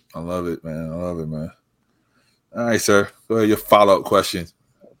 I love it, man. All right, sir. Go ahead, your follow-up question.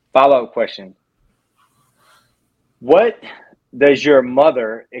 What does your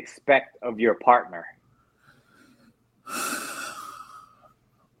mother expect of your partner?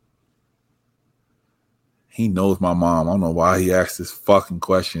 He knows my mom. I don't know why he asked this fucking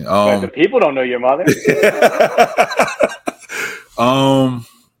question. The people don't know your mother.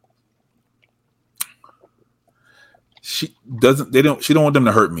 She don't want them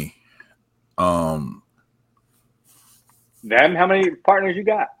to hurt me. Them? How many partners you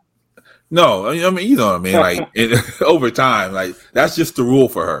got? No, I mean, you know what I mean? Like, over time, like, that's just the rule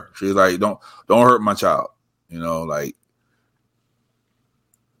for her. She's like, don't hurt my child, like,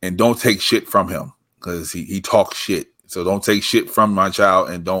 and don't take shit from him, because he talks shit. So don't take shit from my child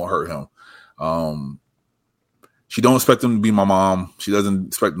and don't hurt him. She don't expect him to be my mom. She doesn't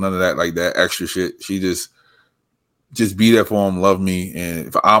expect none of that, like that extra shit. She just be there for him, love me. And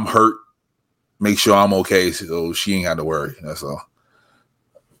if I'm hurt, make sure I'm okay. So she ain't got to worry. That's all.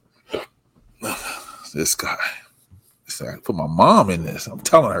 This guy. I put my mom in this. I'm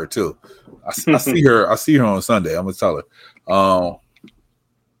telling her too. I see her. I see her on Sunday. I'm gonna tell her.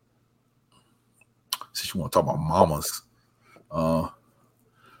 Since you want to talk about mamas,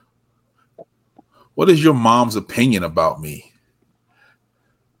 what is your mom's opinion about me?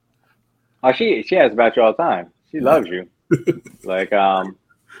 Oh, she asks about you all the time. She loves you. Like,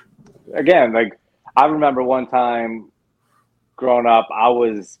 again, like I remember one time growing up, I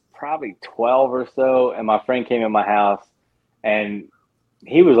was probably 12 or so, and my friend came in my house, and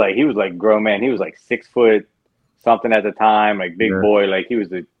he was like grown man. He was like 6 foot something at the time, like big boy. Like he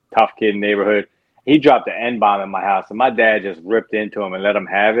was a tough kid in the neighborhood. He dropped an N-bomb in my house, and my dad just ripped into him and let him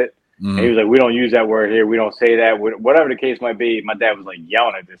have it. And he was like, "We don't use that word here. We don't say that." Whatever the case might be, my dad was like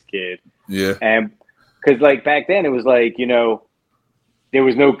yelling at this kid. Yeah. And because like back then, it was like, there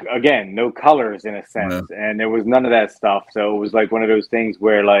was no colors in a sense, and there was none of that stuff. So it was like one of those things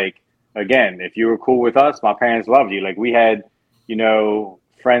where, like, again, if you were cool with us, my parents loved you. Like we had,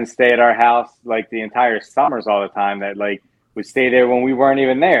 friends stay at our house like the entire summers all the time that like would stay there when we weren't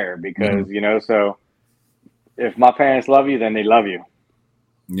even there because, so if my parents love you, then they love you.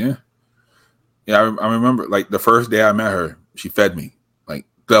 Yeah. Yeah. I remember like the first day I met her, she fed me like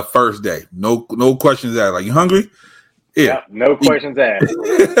the first day. No questions asked. Like, you hungry? Yeah. Yep, no questions asked.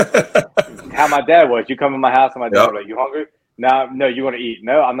 How my dad was. You come in my house and my dad was like, "You hungry?" No, you want to eat.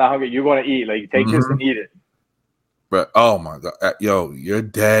 No, I'm not hungry. You're going to eat. Like, you take this and eat it. But oh my God, yo, your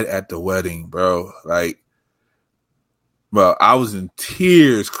dad at the wedding, bro. Like, bro, I was in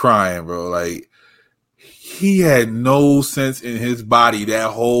tears crying, bro. Like, he had no sense in his body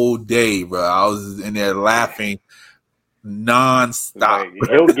that whole day, bro. I was in there laughing nonstop.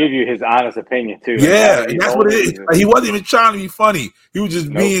 Like, he'll give you his honest opinion too. Yeah, and that's what it is. Like, he wasn't even trying to be funny. He was just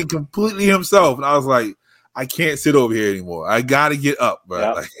being completely himself. And I was like, I can't sit over here anymore. I gotta get up, bro.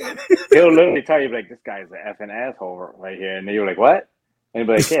 Yep. Like, he'll literally tell you like, "This guy's an effing asshole right here," and then you're like, "What?" And he'll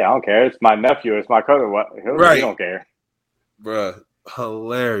be like, "Yeah, I don't care. It's my nephew. It's my cousin. What? He don't care." Bro,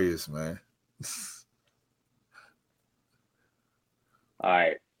 hilarious, man. All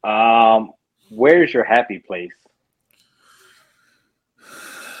right. Where's your happy place?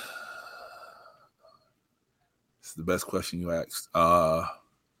 It's the best question you asked. My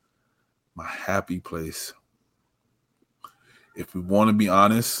happy place. If we want to be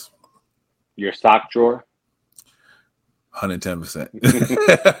honest, your sock drawer. 110%.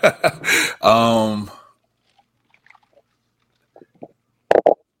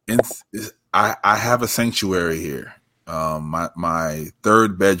 I have a sanctuary here. My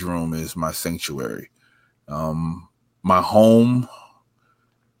third bedroom is my sanctuary. My home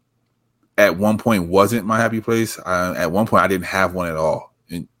at one point wasn't my happy place. At one point I didn't have one at all.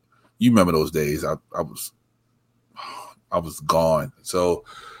 And you remember those days. I was gone. So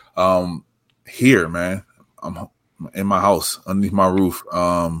here, man, I'm in my house underneath my roof.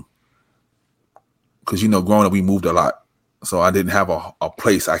 Because growing up we moved a lot. So I didn't have a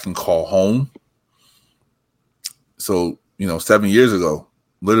place I can call home. So, 7 years ago,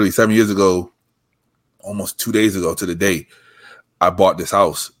 literally 7 years ago, almost 2 days ago to the day, I bought this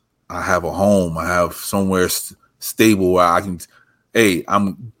house. I have a home. I have somewhere stable where I can,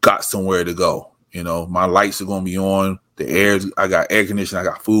 I'm got somewhere to go. My lights are going to be on. I got air conditioning. I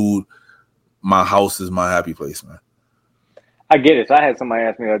got food. My house is my happy place, man. I get it. So I had somebody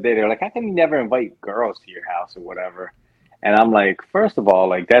ask me the other day, they're like, "How come you never invite girls to your house or whatever?" And I'm like, first of all,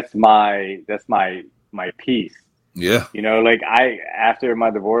 like that's my peace. Yeah. Like after my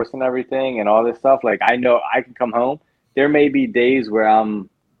divorce and everything and all this stuff, like I know I can come home. There may be days where I'm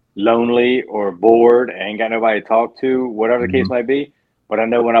lonely or bored and ain't got nobody to talk to, whatever the case might be. But I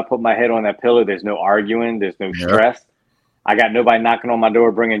know when I put my head on that pillow, there's no arguing. There's no stress. I got nobody knocking on my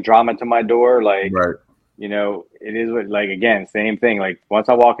door, bringing drama to my door. Like, right. It is what, like, again, same thing. Like once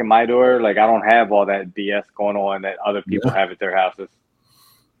I walk in my door, like I don't have all that BS going on that other people have at their houses.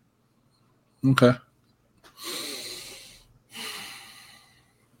 Okay.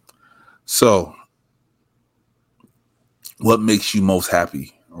 So, what makes you most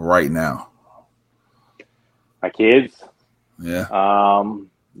happy right now? My kids. Yeah.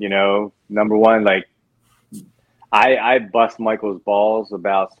 Number one, like I bust Michael's balls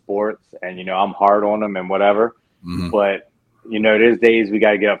about sports, and I'm hard on him and whatever. Mm-hmm. But there's days we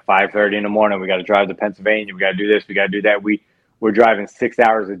got to get up 5:30 in the morning. We got to drive to Pennsylvania. We got to do this. We got to do that. We're driving 6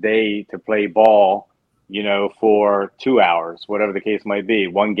 hours a day to play ball. For 2 hours, whatever the case might be,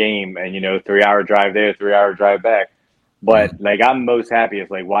 one game, and 3-hour drive there, 3-hour drive back. But like I'm most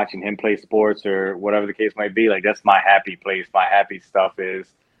happiest like watching him play sports or whatever the case might be. Like that's my happy place. My happy stuff is,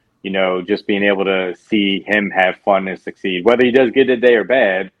 just being able to see him have fun and succeed. Whether he does good today or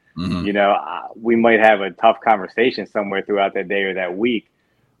bad, we might have a tough conversation somewhere throughout that day or that week.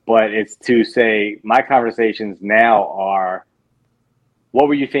 But it's to say my conversations now are, what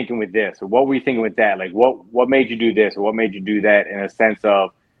were you thinking with this? Or what were you thinking with that? Like what made you do this? Or what made you do that, in a sense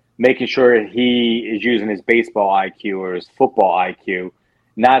of making sure he is using his baseball IQ or his football IQ,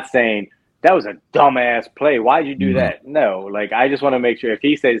 not saying, that was a dumbass play. Why'd you do that? No, like, I just want to make sure if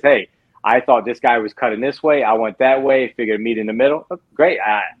he says, hey, I thought this guy was cutting this way, I went that way, figured meet in the middle. Great.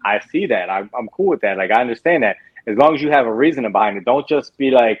 I see that. I'm cool with that. Like, I understand that. As long as you have a reason behind it, don't just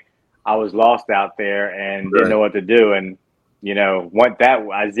be like, I was lost out there and didn't know what to do. And, went that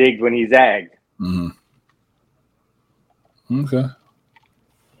way. I zigged when he zagged. Mm-hmm. Okay.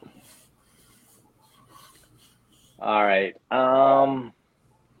 All right.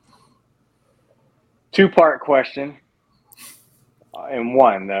 2-part question. In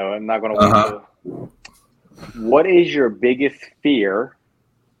one, though. I'm not going to wait. What is your biggest fear,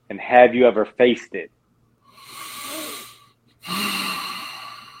 and have you ever faced it?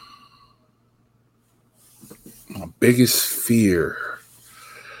 My biggest fear.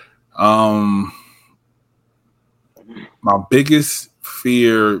 My biggest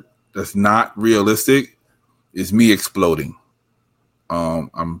fear that's not realistic is me exploding.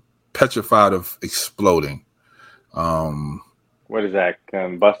 I'm petrified of exploding. What is that?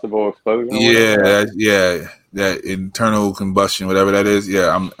 Combustible explosion? Yeah, that internal combustion, whatever that is.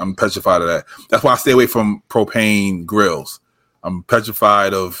 Yeah, I'm petrified of that. That's why I stay away from propane grills. I'm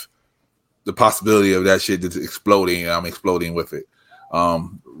petrified of the possibility of that shit just exploding, and I'm exploding with it.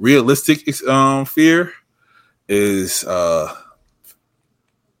 Realistic fear is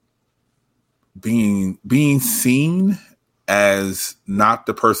being seen as not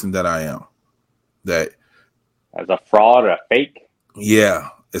the person that I am. That as a fraud or a fake? Yeah,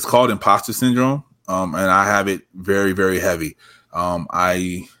 it's called imposter syndrome, and I have it very, very heavy.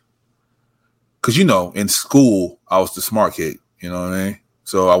 Because in school I was the smart kid. You know what I mean?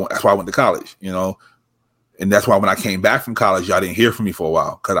 So that's why I went to college. And that's why when I came back from college, y'all didn't hear from me for a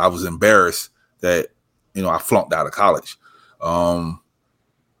while because I was embarrassed that I flunked out of college, and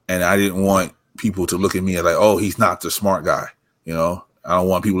I didn't want people to look at me like, oh, he's not the smart guy. I don't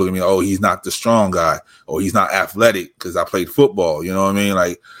want people looking at me, oh, he's not the strong guy, or he's not athletic because I played football. You know what I mean?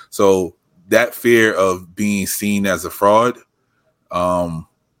 Like, so that fear of being seen as a fraud, I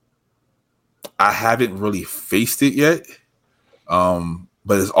haven't really faced it yet.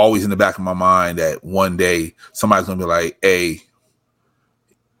 But it's always in the back of my mind that one day somebody's going to be like, hey,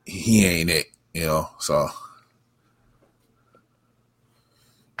 he ain't it, so.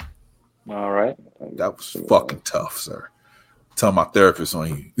 All right. That was fucking tough, sir. Tell my therapist on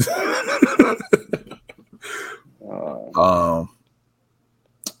you.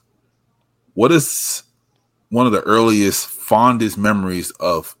 What is one of the earliest, fondest memories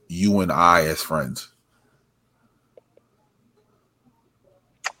of you and I as friends?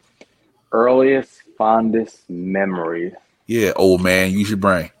 Earliest, fondest memories. Yeah, old man, use your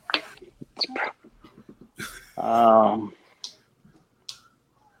brain.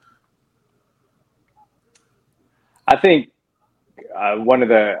 I think one of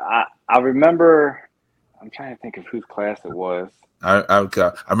the I remember. I'm trying to think of whose class it was. I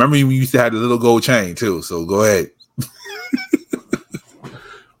remember you used to have the little gold chain too. So go ahead.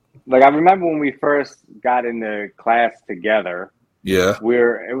 Like, I remember when we first got into class together. Yeah.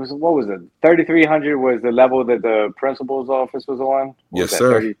 What was it? 3,300 was the level that the principal's office was on. Yes,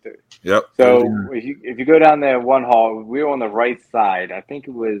 sir. Yep. So if you go down there one hall, we were on the right side. I think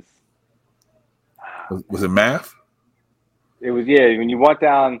it was. Was it math? It was, yeah. When you went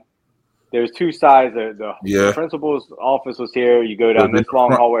down, there's two sides. The principal's office was here. You go down this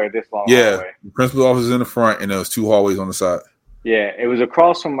long hallway or this long hallway. The principal's office is in the front, and there was two hallways on the side. Yeah, it was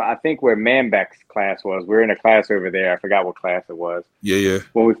across from, I think, where Manbeck's class was. We were in a class over there. I forgot what class it was. Yeah.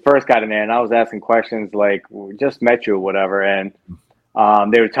 When we first got in there, and I was asking questions like, we just met you or whatever, and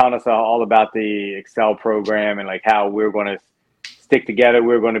they were telling us all about the Excel program and like how we were going to stick together.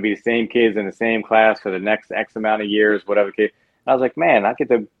 We were going to be the same kids in the same class for the next X amount of years, whatever. And I was like, man, I get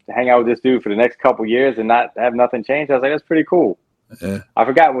to hang out with this dude for the next couple years and not have nothing change. I was like, that's pretty cool. Yeah. I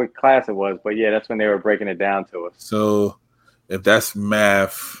forgot what class it was, but yeah, that's when they were breaking it down to us. So if that's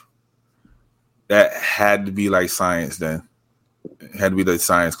math, that had to be like science then. It had to be the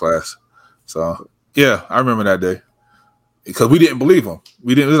science class. So yeah, I remember that day. Because we didn't believe them.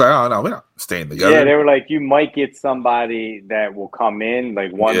 We was like, oh no, we're not staying together. Yeah, they were like, you might get somebody that will come in,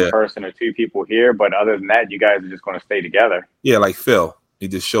 like one person or two people here, but other than that, you guys are just going to stay together. Yeah, like Phil. He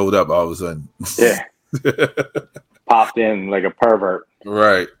just showed up all of a sudden. Yeah. Popped in like a pervert.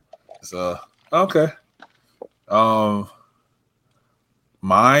 Right. So, okay.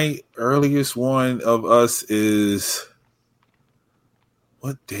 My earliest one of us is,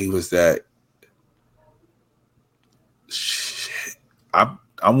 what day was that? Shit.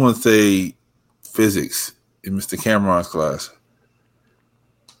 I want to say physics in Mr. Cameron's class.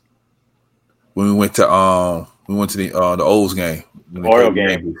 When we went to the Olds game. Oil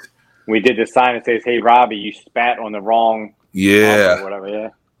game. We did the sign that says, "Hey, Robbie, you spat on the wrong." Yeah. Or whatever. Yeah.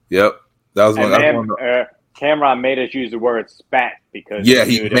 Yep. That was one. Cameron made us use the word spat because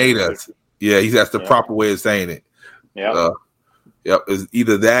he made us. Yeah, that's the proper way of saying it. Yeah. Yep. It's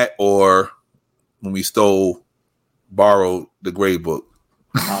either that or when we borrowed the grade book.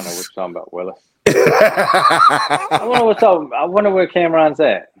 I don't know what you're talking about, Willis. I wonder where Cameron's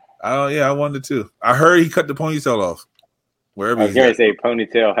at. Oh yeah, I wonder too. I heard he cut the ponytail off. Wherever I was going to say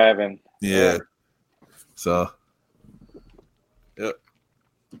ponytail having. Yeah. So. Yep.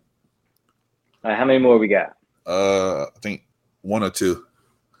 All right, how many more we got? I think 1 or 2.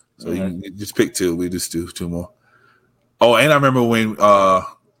 So you just pick 2. We just do 2 more. Oh, and I remember when we was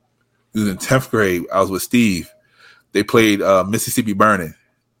in 10th grade, I was with Steve. They played Mississippi Burning.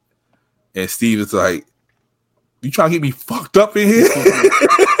 And Steve is like, "You trying to get me fucked up in here?"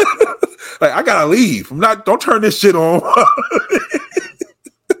 Like, I gotta leave. Don't turn this shit on.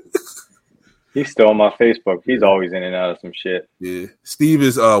 He's still on my Facebook. He's always in and out of some shit. Yeah. Steve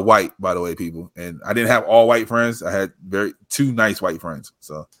is white, by the way, people. And I didn't have all white friends. I had 2 nice white friends.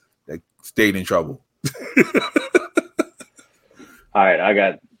 So they stayed in trouble. All right. I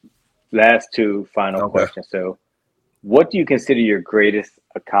got last 2 final questions. So what do you consider your greatest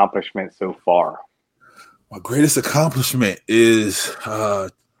accomplishment so far? My greatest accomplishment is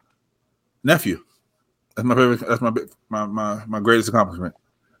nephew. That's my favorite. That's my greatest accomplishment.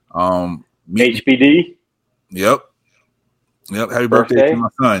 HBD. Yep. Happy birthday to my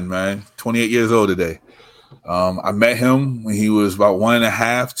son, man. 28 years old today. I met him when he was about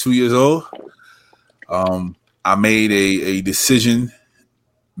 1.5, 2 years old. I made a decision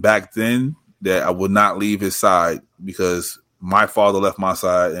back then that I would not leave his side because my father left my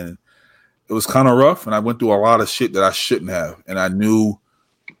side, and it was kind of rough. And I went through a lot of shit that I shouldn't have. And I knew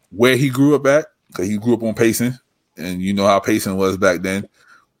where he grew up at, because he grew up on Payson, and you know how Payson was back then.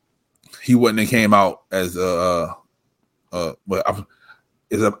 He wouldn't have came out as a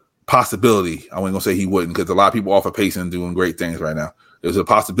possibility. I wasn't gonna say he wouldn't, because a lot of people off of Payson doing great things right now. There's a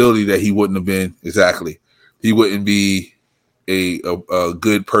possibility that he wouldn't have been exactly. He wouldn't be a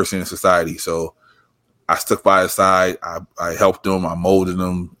good person in society. So I stuck by his side. I helped him. I molded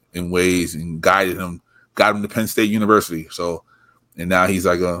him in ways and guided him. Got him to Penn State University. So, and now he's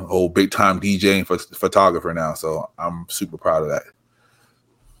like a whole big time DJ and photographer now. So I'm super proud of that.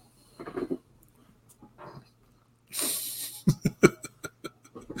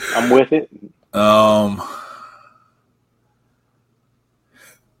 I'm with it.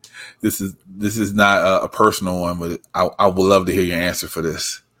 This is not a personal one, but I would love to hear your answer for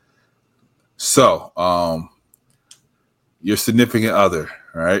this. So, your significant other,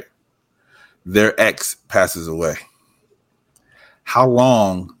 right? Their ex passes away. How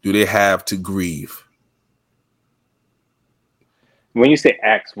long do they have to grieve? When you say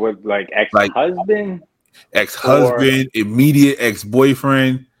ex, what, like ex-husband? Ex-husband, immediate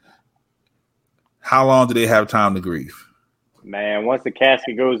ex-boyfriend. How long do they have time to grieve? Man, once the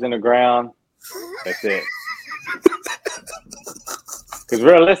casket goes in the ground, that's it. Because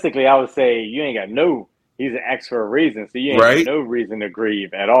realistically, I would say you ain't got he's an ex for a reason, so you ain't got no reason to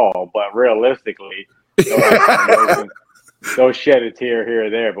grieve at all. But realistically, they'll shed a tear here or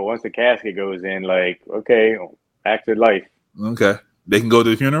there. But once the casket goes in, like, okay, back to life. Okay. They can go to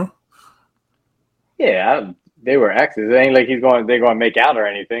the funeral? Yeah, they were exes. It ain't like they're going to make out or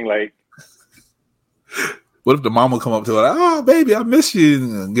anything. Like, what if the mom will come up to her like, "Oh, baby, I miss you,"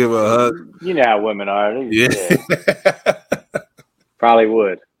 and give her a hug? You know how women are. Yeah. Probably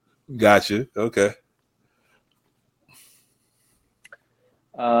would. Gotcha. Okay.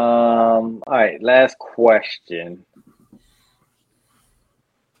 All right, last question.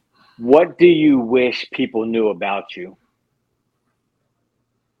 What do you wish people knew about you?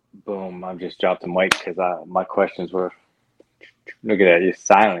 Boom, I just dropped the mic because my questions were, look at that, you're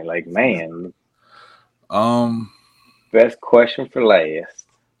silent, like, man. Best question for last.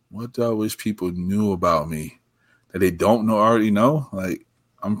 What do I wish people knew about me that they don't already know? Like,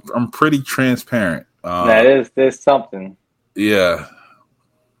 I'm pretty transparent. There's something. Yeah.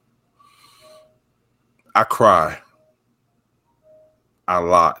 I cry a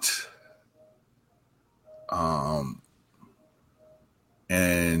lot.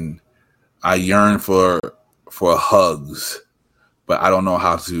 And I yearn for hugs, but I don't know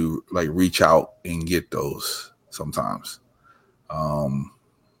how to like reach out and get those sometimes.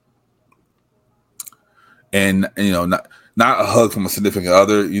 And you know, not a hug from a significant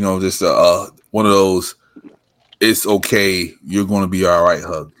other, you know, just one of those, it's okay, you're going to be all right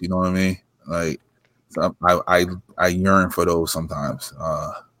hug. You know what I mean? Like, so I yearn for those sometimes.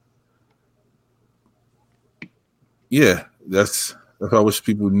 Yeah, that's That's what I wish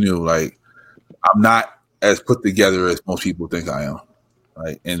people knew. Like, I'm not as put together as most people think I am.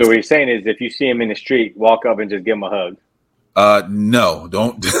 Right. And so what you're saying is, if you see him in the street, walk up and just give him a hug. No,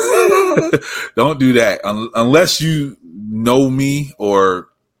 don't don't do that unless you know me, or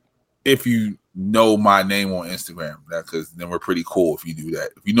if you know my name on Instagram. That, because then we're pretty cool if you do that.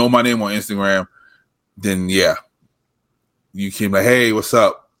 If you know my name on Instagram, then yeah, you can be like, hey, what's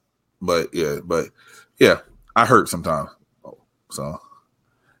up? But yeah, I hurt sometimes. So,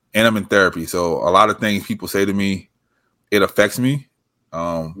 and I'm in therapy, so a lot of things people say to me, it affects me.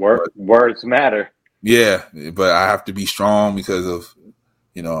 Words matter. Yeah, but I have to be strong because of,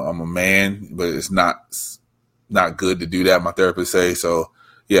 I'm a man, but it's not good to do that, my therapist say. So,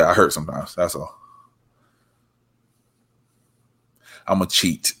 yeah, I hurt sometimes. That's all. I'm a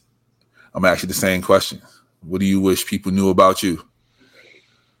cheat. I'm actually the same question. What do you wish people knew about you?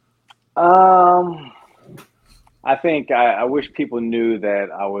 I think I wish people knew that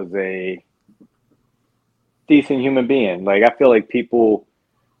I was a decent human being. Like, I feel like people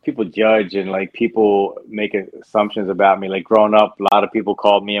judge and like people make assumptions about me. Like, growing up, a lot of people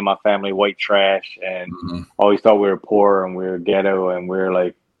called me and my family white trash and always thought we were poor and we were ghetto and we were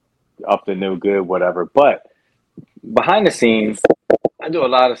like up to no good, whatever. But behind the scenes, I do a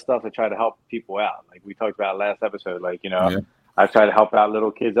lot of stuff to try to help people out. Like we talked about last episode, like, I try to help out little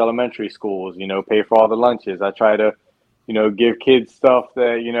kids' elementary schools, pay for all the lunches. I try to, give kids stuff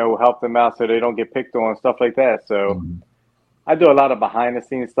that, help them out so they don't get picked on, stuff like that. So I do a lot of behind the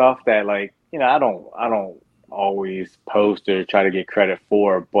scenes stuff that, like, I don't always post or try to get credit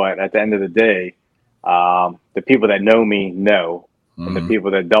for, but at the end of the day, the people that know me know, and the people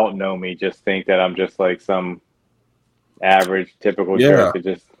that don't know me just think that I'm just like some average, typical jerk.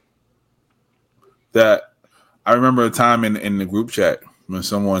 That I remember a time in the group chat when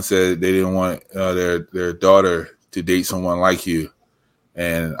someone said they didn't want their daughter to date someone like you,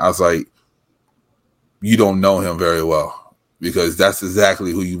 and I was like, you don't know him very well, because that's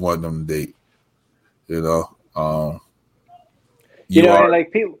exactly who you want them to date. You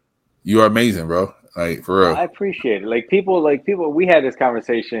are amazing, bro. Like, for real. I appreciate it. Like people, we had this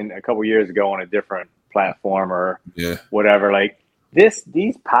conversation a couple years ago on a different platform or whatever. Like these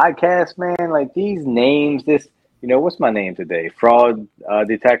podcasts, man, like these names, what's my name today? Fraud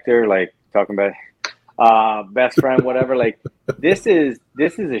detector, like talking about best friend, whatever. Like this is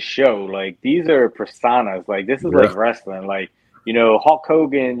a show. Like these are personas. Like this is like wrestling. Like, Hulk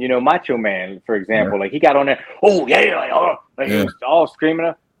Hogan, Macho Man, for example, like he got on there, he was all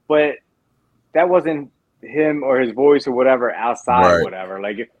screaming, but that wasn't him or his voice or whatever outside, whatever.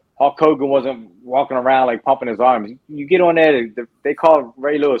 Like Hulk Hogan wasn't walking around like pumping his arms. You get on there, they call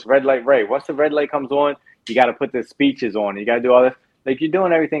Ray Lewis Red Light Ray. Once the red light comes on, you got to put the speeches on. You got to do all this. Like, you're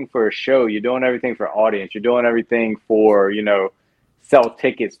doing everything for a show. You're doing everything for audience. You're doing everything for, sell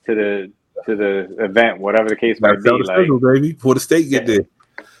tickets to the event, whatever the case might be. Like, baby, before the state get there.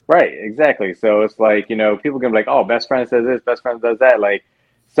 Right, exactly. So it's like, people can be like, oh, best friend says this, best friend does that. Like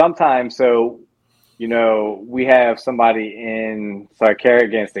sometimes, we have somebody in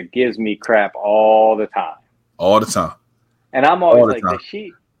Sarcarragance that gives me crap all the time. All the time. And I'm always like,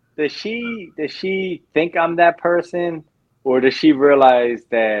 does she think I'm that person? Or does she realize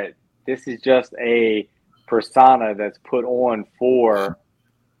that this is just a persona that's put on for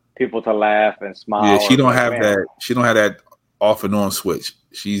people to laugh and smile? Yeah, she don't have that. She don't have that off and on switch.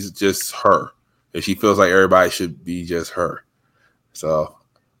 She's just her, and she feels like everybody should be just her. So,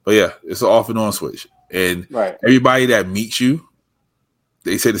 but yeah, it's an off and on switch. And everybody that meets you,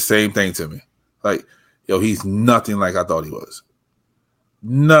 they say the same thing to me. Like, yo, he's nothing like I thought he was.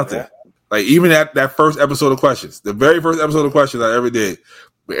 Nothing. Yeah. Like, even that first episode of Questions, the very first episode of Questions I ever did,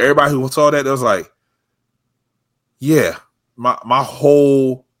 but everybody who saw that, was like, yeah, my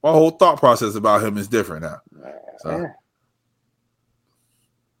whole thought process about him is different now. So.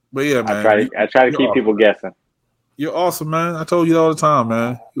 But yeah, man. I try to keep people guessing. You're awesome, man. I told you all the time,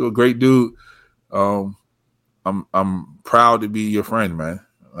 man. You're a great dude. I'm proud to be your friend, man.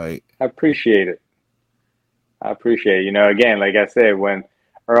 Like, I appreciate it. Again, like I said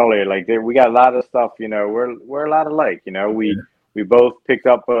earlier, like we got a lot of stuff. We're a lot alike. We both picked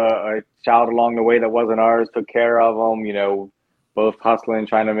up a child along the way that wasn't ours, took care of them. Both hustling,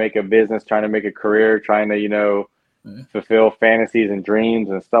 trying to make a business, trying to make a career, trying to fulfill fantasies and dreams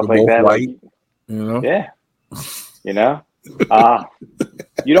and stuff like that. White, yeah.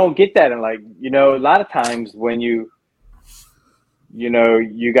 You don't get that. And a lot of times when you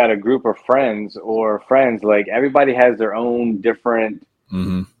got a group of friends, like everybody has their own different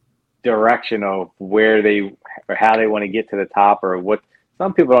direction of where they or how they want to get to the top, or what.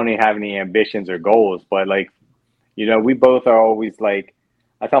 Some people don't even have any ambitions or goals, but like we both are always like,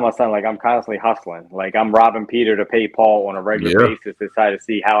 I tell my son, like, I'm constantly hustling. Like, I'm robbing Peter to pay Paul on a regular basis to try to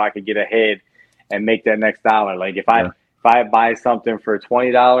see how I could get ahead and make that next dollar. Like, if I buy something for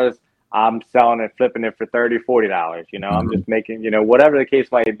 $20, I'm selling it, flipping it for $30, $40. I'm just making, whatever the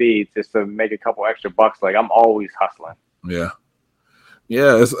case might be, just to make a couple extra bucks. Like, I'm always hustling. Yeah.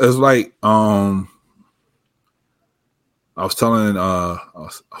 Yeah. It's like, I was telling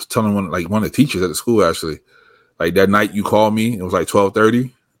one of the teachers at the school, actually, like that night you called me, it was like 12:30,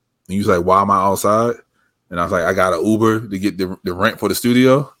 and you was like, "Why am I outside?" And I was like, "I got an Uber to get the rent for the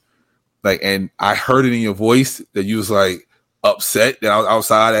studio." Like, and I heard it in your voice that you was like upset that I was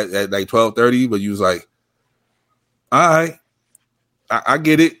outside at like 12:30, but you was like, "All right, I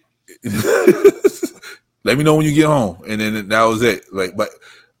get it. Let me know when you get home." And then that was it. Like, but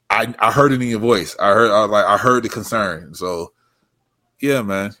I heard it in your voice. I heard the concern. So yeah,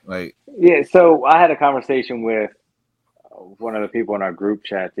 man. Like, yeah. So I had a conversation with one of the people in our group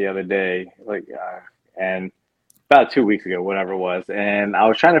chat the other day, and about 2 weeks ago, whatever it was. And I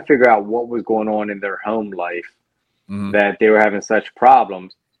was trying to figure out what was going on in their home life that they were having such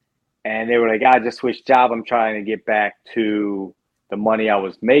problems. And they were like, I just switched job. I'm trying to get back to the money I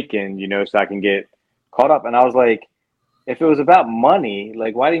was making, so I can get caught up. And I was like, if it was about money,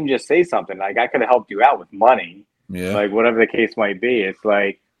 like, why didn't you just say something? Like, I could have helped you out with money. Yeah. Like, whatever the case might be. It's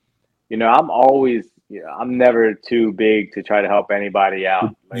like, I'm never too big to try to help anybody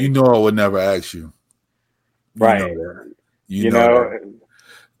out. Like, I would never ask you. Right. You know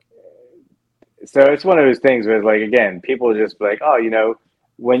so it's one of those things where, like, again, people just be like, oh,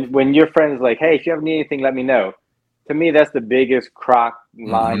 when your friend's like, hey, if you ever need anything, let me know. To me, that's the biggest crock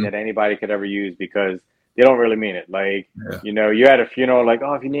line that anybody could ever use, because they don't really mean it. Like, you're at a funeral, like,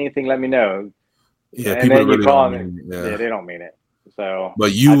 oh, if you need anything, let me know. Yeah, and people then really you call don't mean it. Yeah, they don't mean it. So,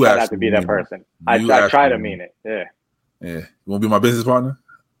 but you I try not to be that person. I try to mean it. Yeah. Yeah. You want to be my business partner?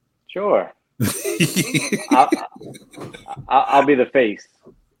 Sure. I'll be the face.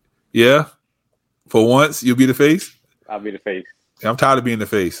 Yeah. For once, you'll be the face? I'll be the face. Yeah, I'm tired of being the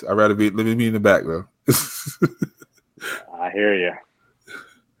face. I'd rather let me be in the back, though. I hear you.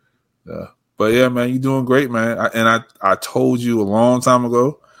 Yeah. But yeah, man, you're doing great, man. I told you a long time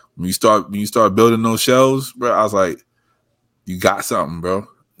ago, when you start building those shelves, bro, I was like, you got something, bro.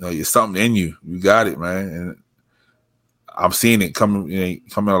 There's something in you. You got it, man. And I'm seeing it coming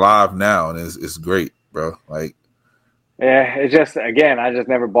alive now, and it's great, bro. Like, yeah, it's just, again, I just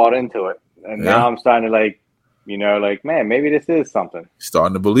never bought into it, and now I'm starting to man, maybe this is something.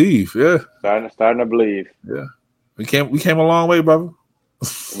 Starting to believe, yeah. Starting to believe. Yeah, we came a long way, brother.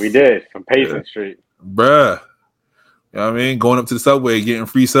 We did, from Payson Street, bruh. You know what I mean? Going up to the subway, getting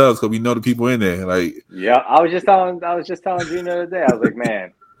free subs because we know the people in there. Like, yeah, I was just telling Gina the other day. I was like,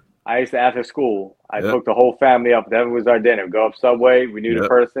 man, I used to, after school, I took the whole family up. That was our dinner. Go up Subway. We knew the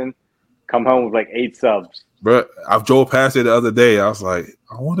person. Come home with like 8 subs. Bro, I drove past it the other day. I was like,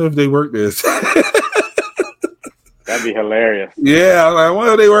 I wonder if they work this. That'd be hilarious. Yeah, I was like, I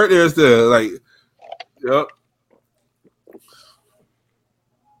wonder if they work there still. Like, yep.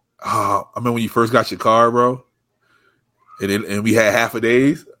 I remember when you first got your car, bro, and we had half a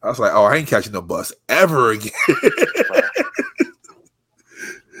days. I was like, oh, I ain't catching the bus ever again.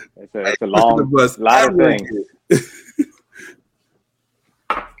 It's a long lot of things.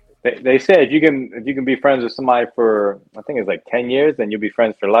 They say if you can be friends with somebody for, I think it's like 10 years, then you'll be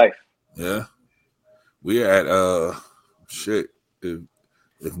friends for life. Yeah, we are at if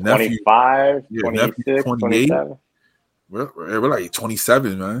 25, 26, 27. We're like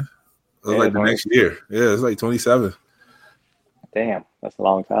 27, man. It was like the next year. Yeah, it's like 27. Damn, that's a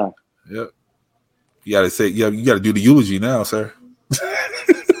long time. Yep. You gotta say, you gotta do the eulogy now, sir.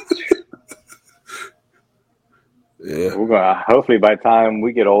 Yeah. We're gonna, hopefully by the time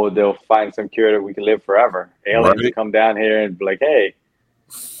we get old, they'll find some cure that we can live forever. Aliens will come down here and be like, hey,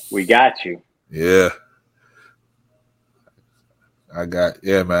 we got you. Yeah. I got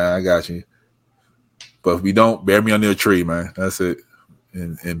you. But if we don't, bury me under a tree, man. That's it.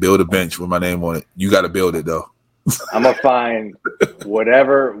 And build a bench with my name on it. You got to build it, though. I'm going to find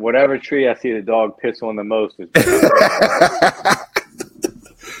whatever tree I see the dog piss on the most.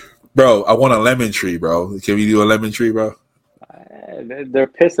 Bro, I want a lemon tree, bro. Can we do a lemon tree, bro? Their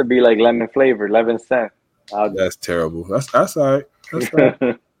piss would be like lemon flavored, 11 cents. That's terrible. That's all right. That's all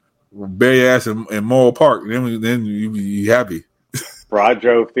right. Bury your ass in Morrill Park. Then you be happy. Bro, I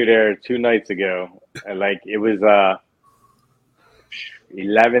drove through there 2 nights ago. And like, it was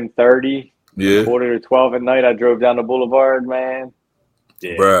 11:30. Yeah. 11:45 at night. I drove down the boulevard, man.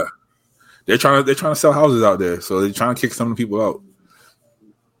 Yeah. Bruh. They're trying to sell houses out there, so they're trying to kick some of the people out.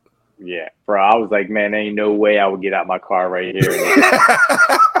 Yeah, bro. I was like, man, there ain't no way I would get out my car right here.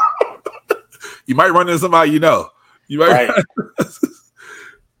 You might run into somebody you know. You might. Right.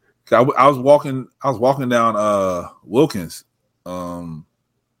 I was walking down Wilkins, because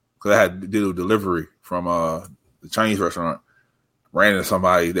I did a delivery from the Chinese restaurant. Ran into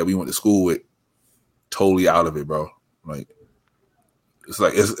somebody that we went to school with, totally out of it, bro. Like it's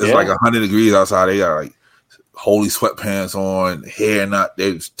like 100 degrees outside. They got like holy sweatpants on, hair not.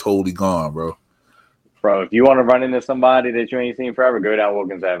 They're just totally gone, bro. Bro, if you want to run into somebody that you ain't seen forever, go down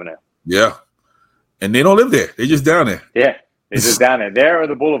Wilkins Avenue. Yeah, and they don't live there. They just down there. Yeah, they're just down there or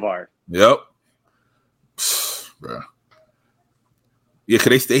the Boulevard. Yep, bro. Yeah, cause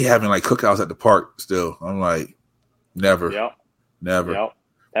they stay having like cookouts at the park still. I'm like, never. Yep. Never. Yep.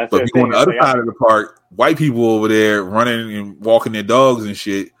 That's but if you go on the other side of the park, white people over there running and walking their dogs and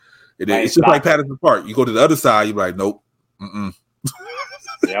shit. It's just like Patterson Park. You go to the other side, you're like, nope. Mm-mm.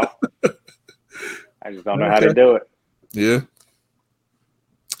 Yep. I just don't know how to do it. Yeah.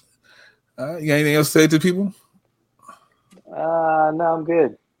 You got anything else to say to people? No, I'm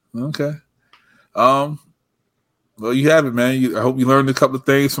good. Okay. Well, you have it, man. I hope you learned a couple of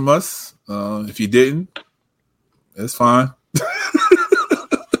things from us. If you didn't, it's fine.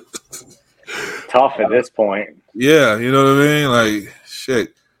 Tough at this point. Yeah, you know what I mean? Like,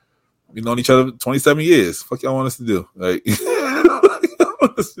 shit. We've known each other 27 years. Fuck y'all want us to do? Like, what y'all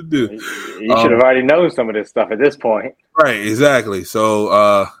want us to do? You should have already known some of this stuff at this point. Right, exactly.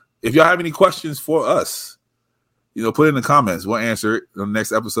 So, if y'all have any questions for us, put it in the comments. We'll answer it on the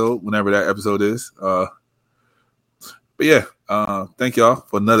next episode, whenever that episode is. But yeah, thank y'all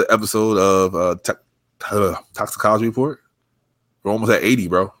for another episode of Toxicology Report. We're almost at 80,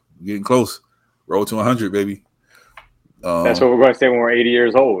 bro. We're getting close. Roll to 100, baby. That's what we're going to say when we're 80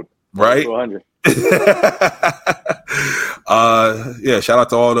 years old. Right? To 100. Yeah, shout out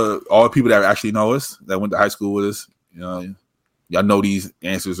to all the people that actually know us, that went to high school with us. Y'all know these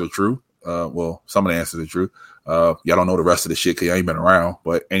answers are true. Well, some of the answers are true. Y'all don't know the rest of the shit because y'all ain't been around.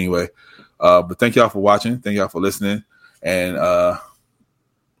 But anyway, but thank y'all for watching. Thank y'all for listening. And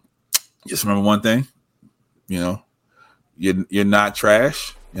just remember one thing, you're not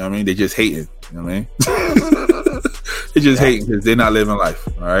trash. You know what I mean? They just hating. You know what I mean? They're just hating because they're not living life.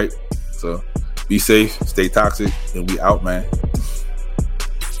 All right. So be safe, stay toxic, and we out, man.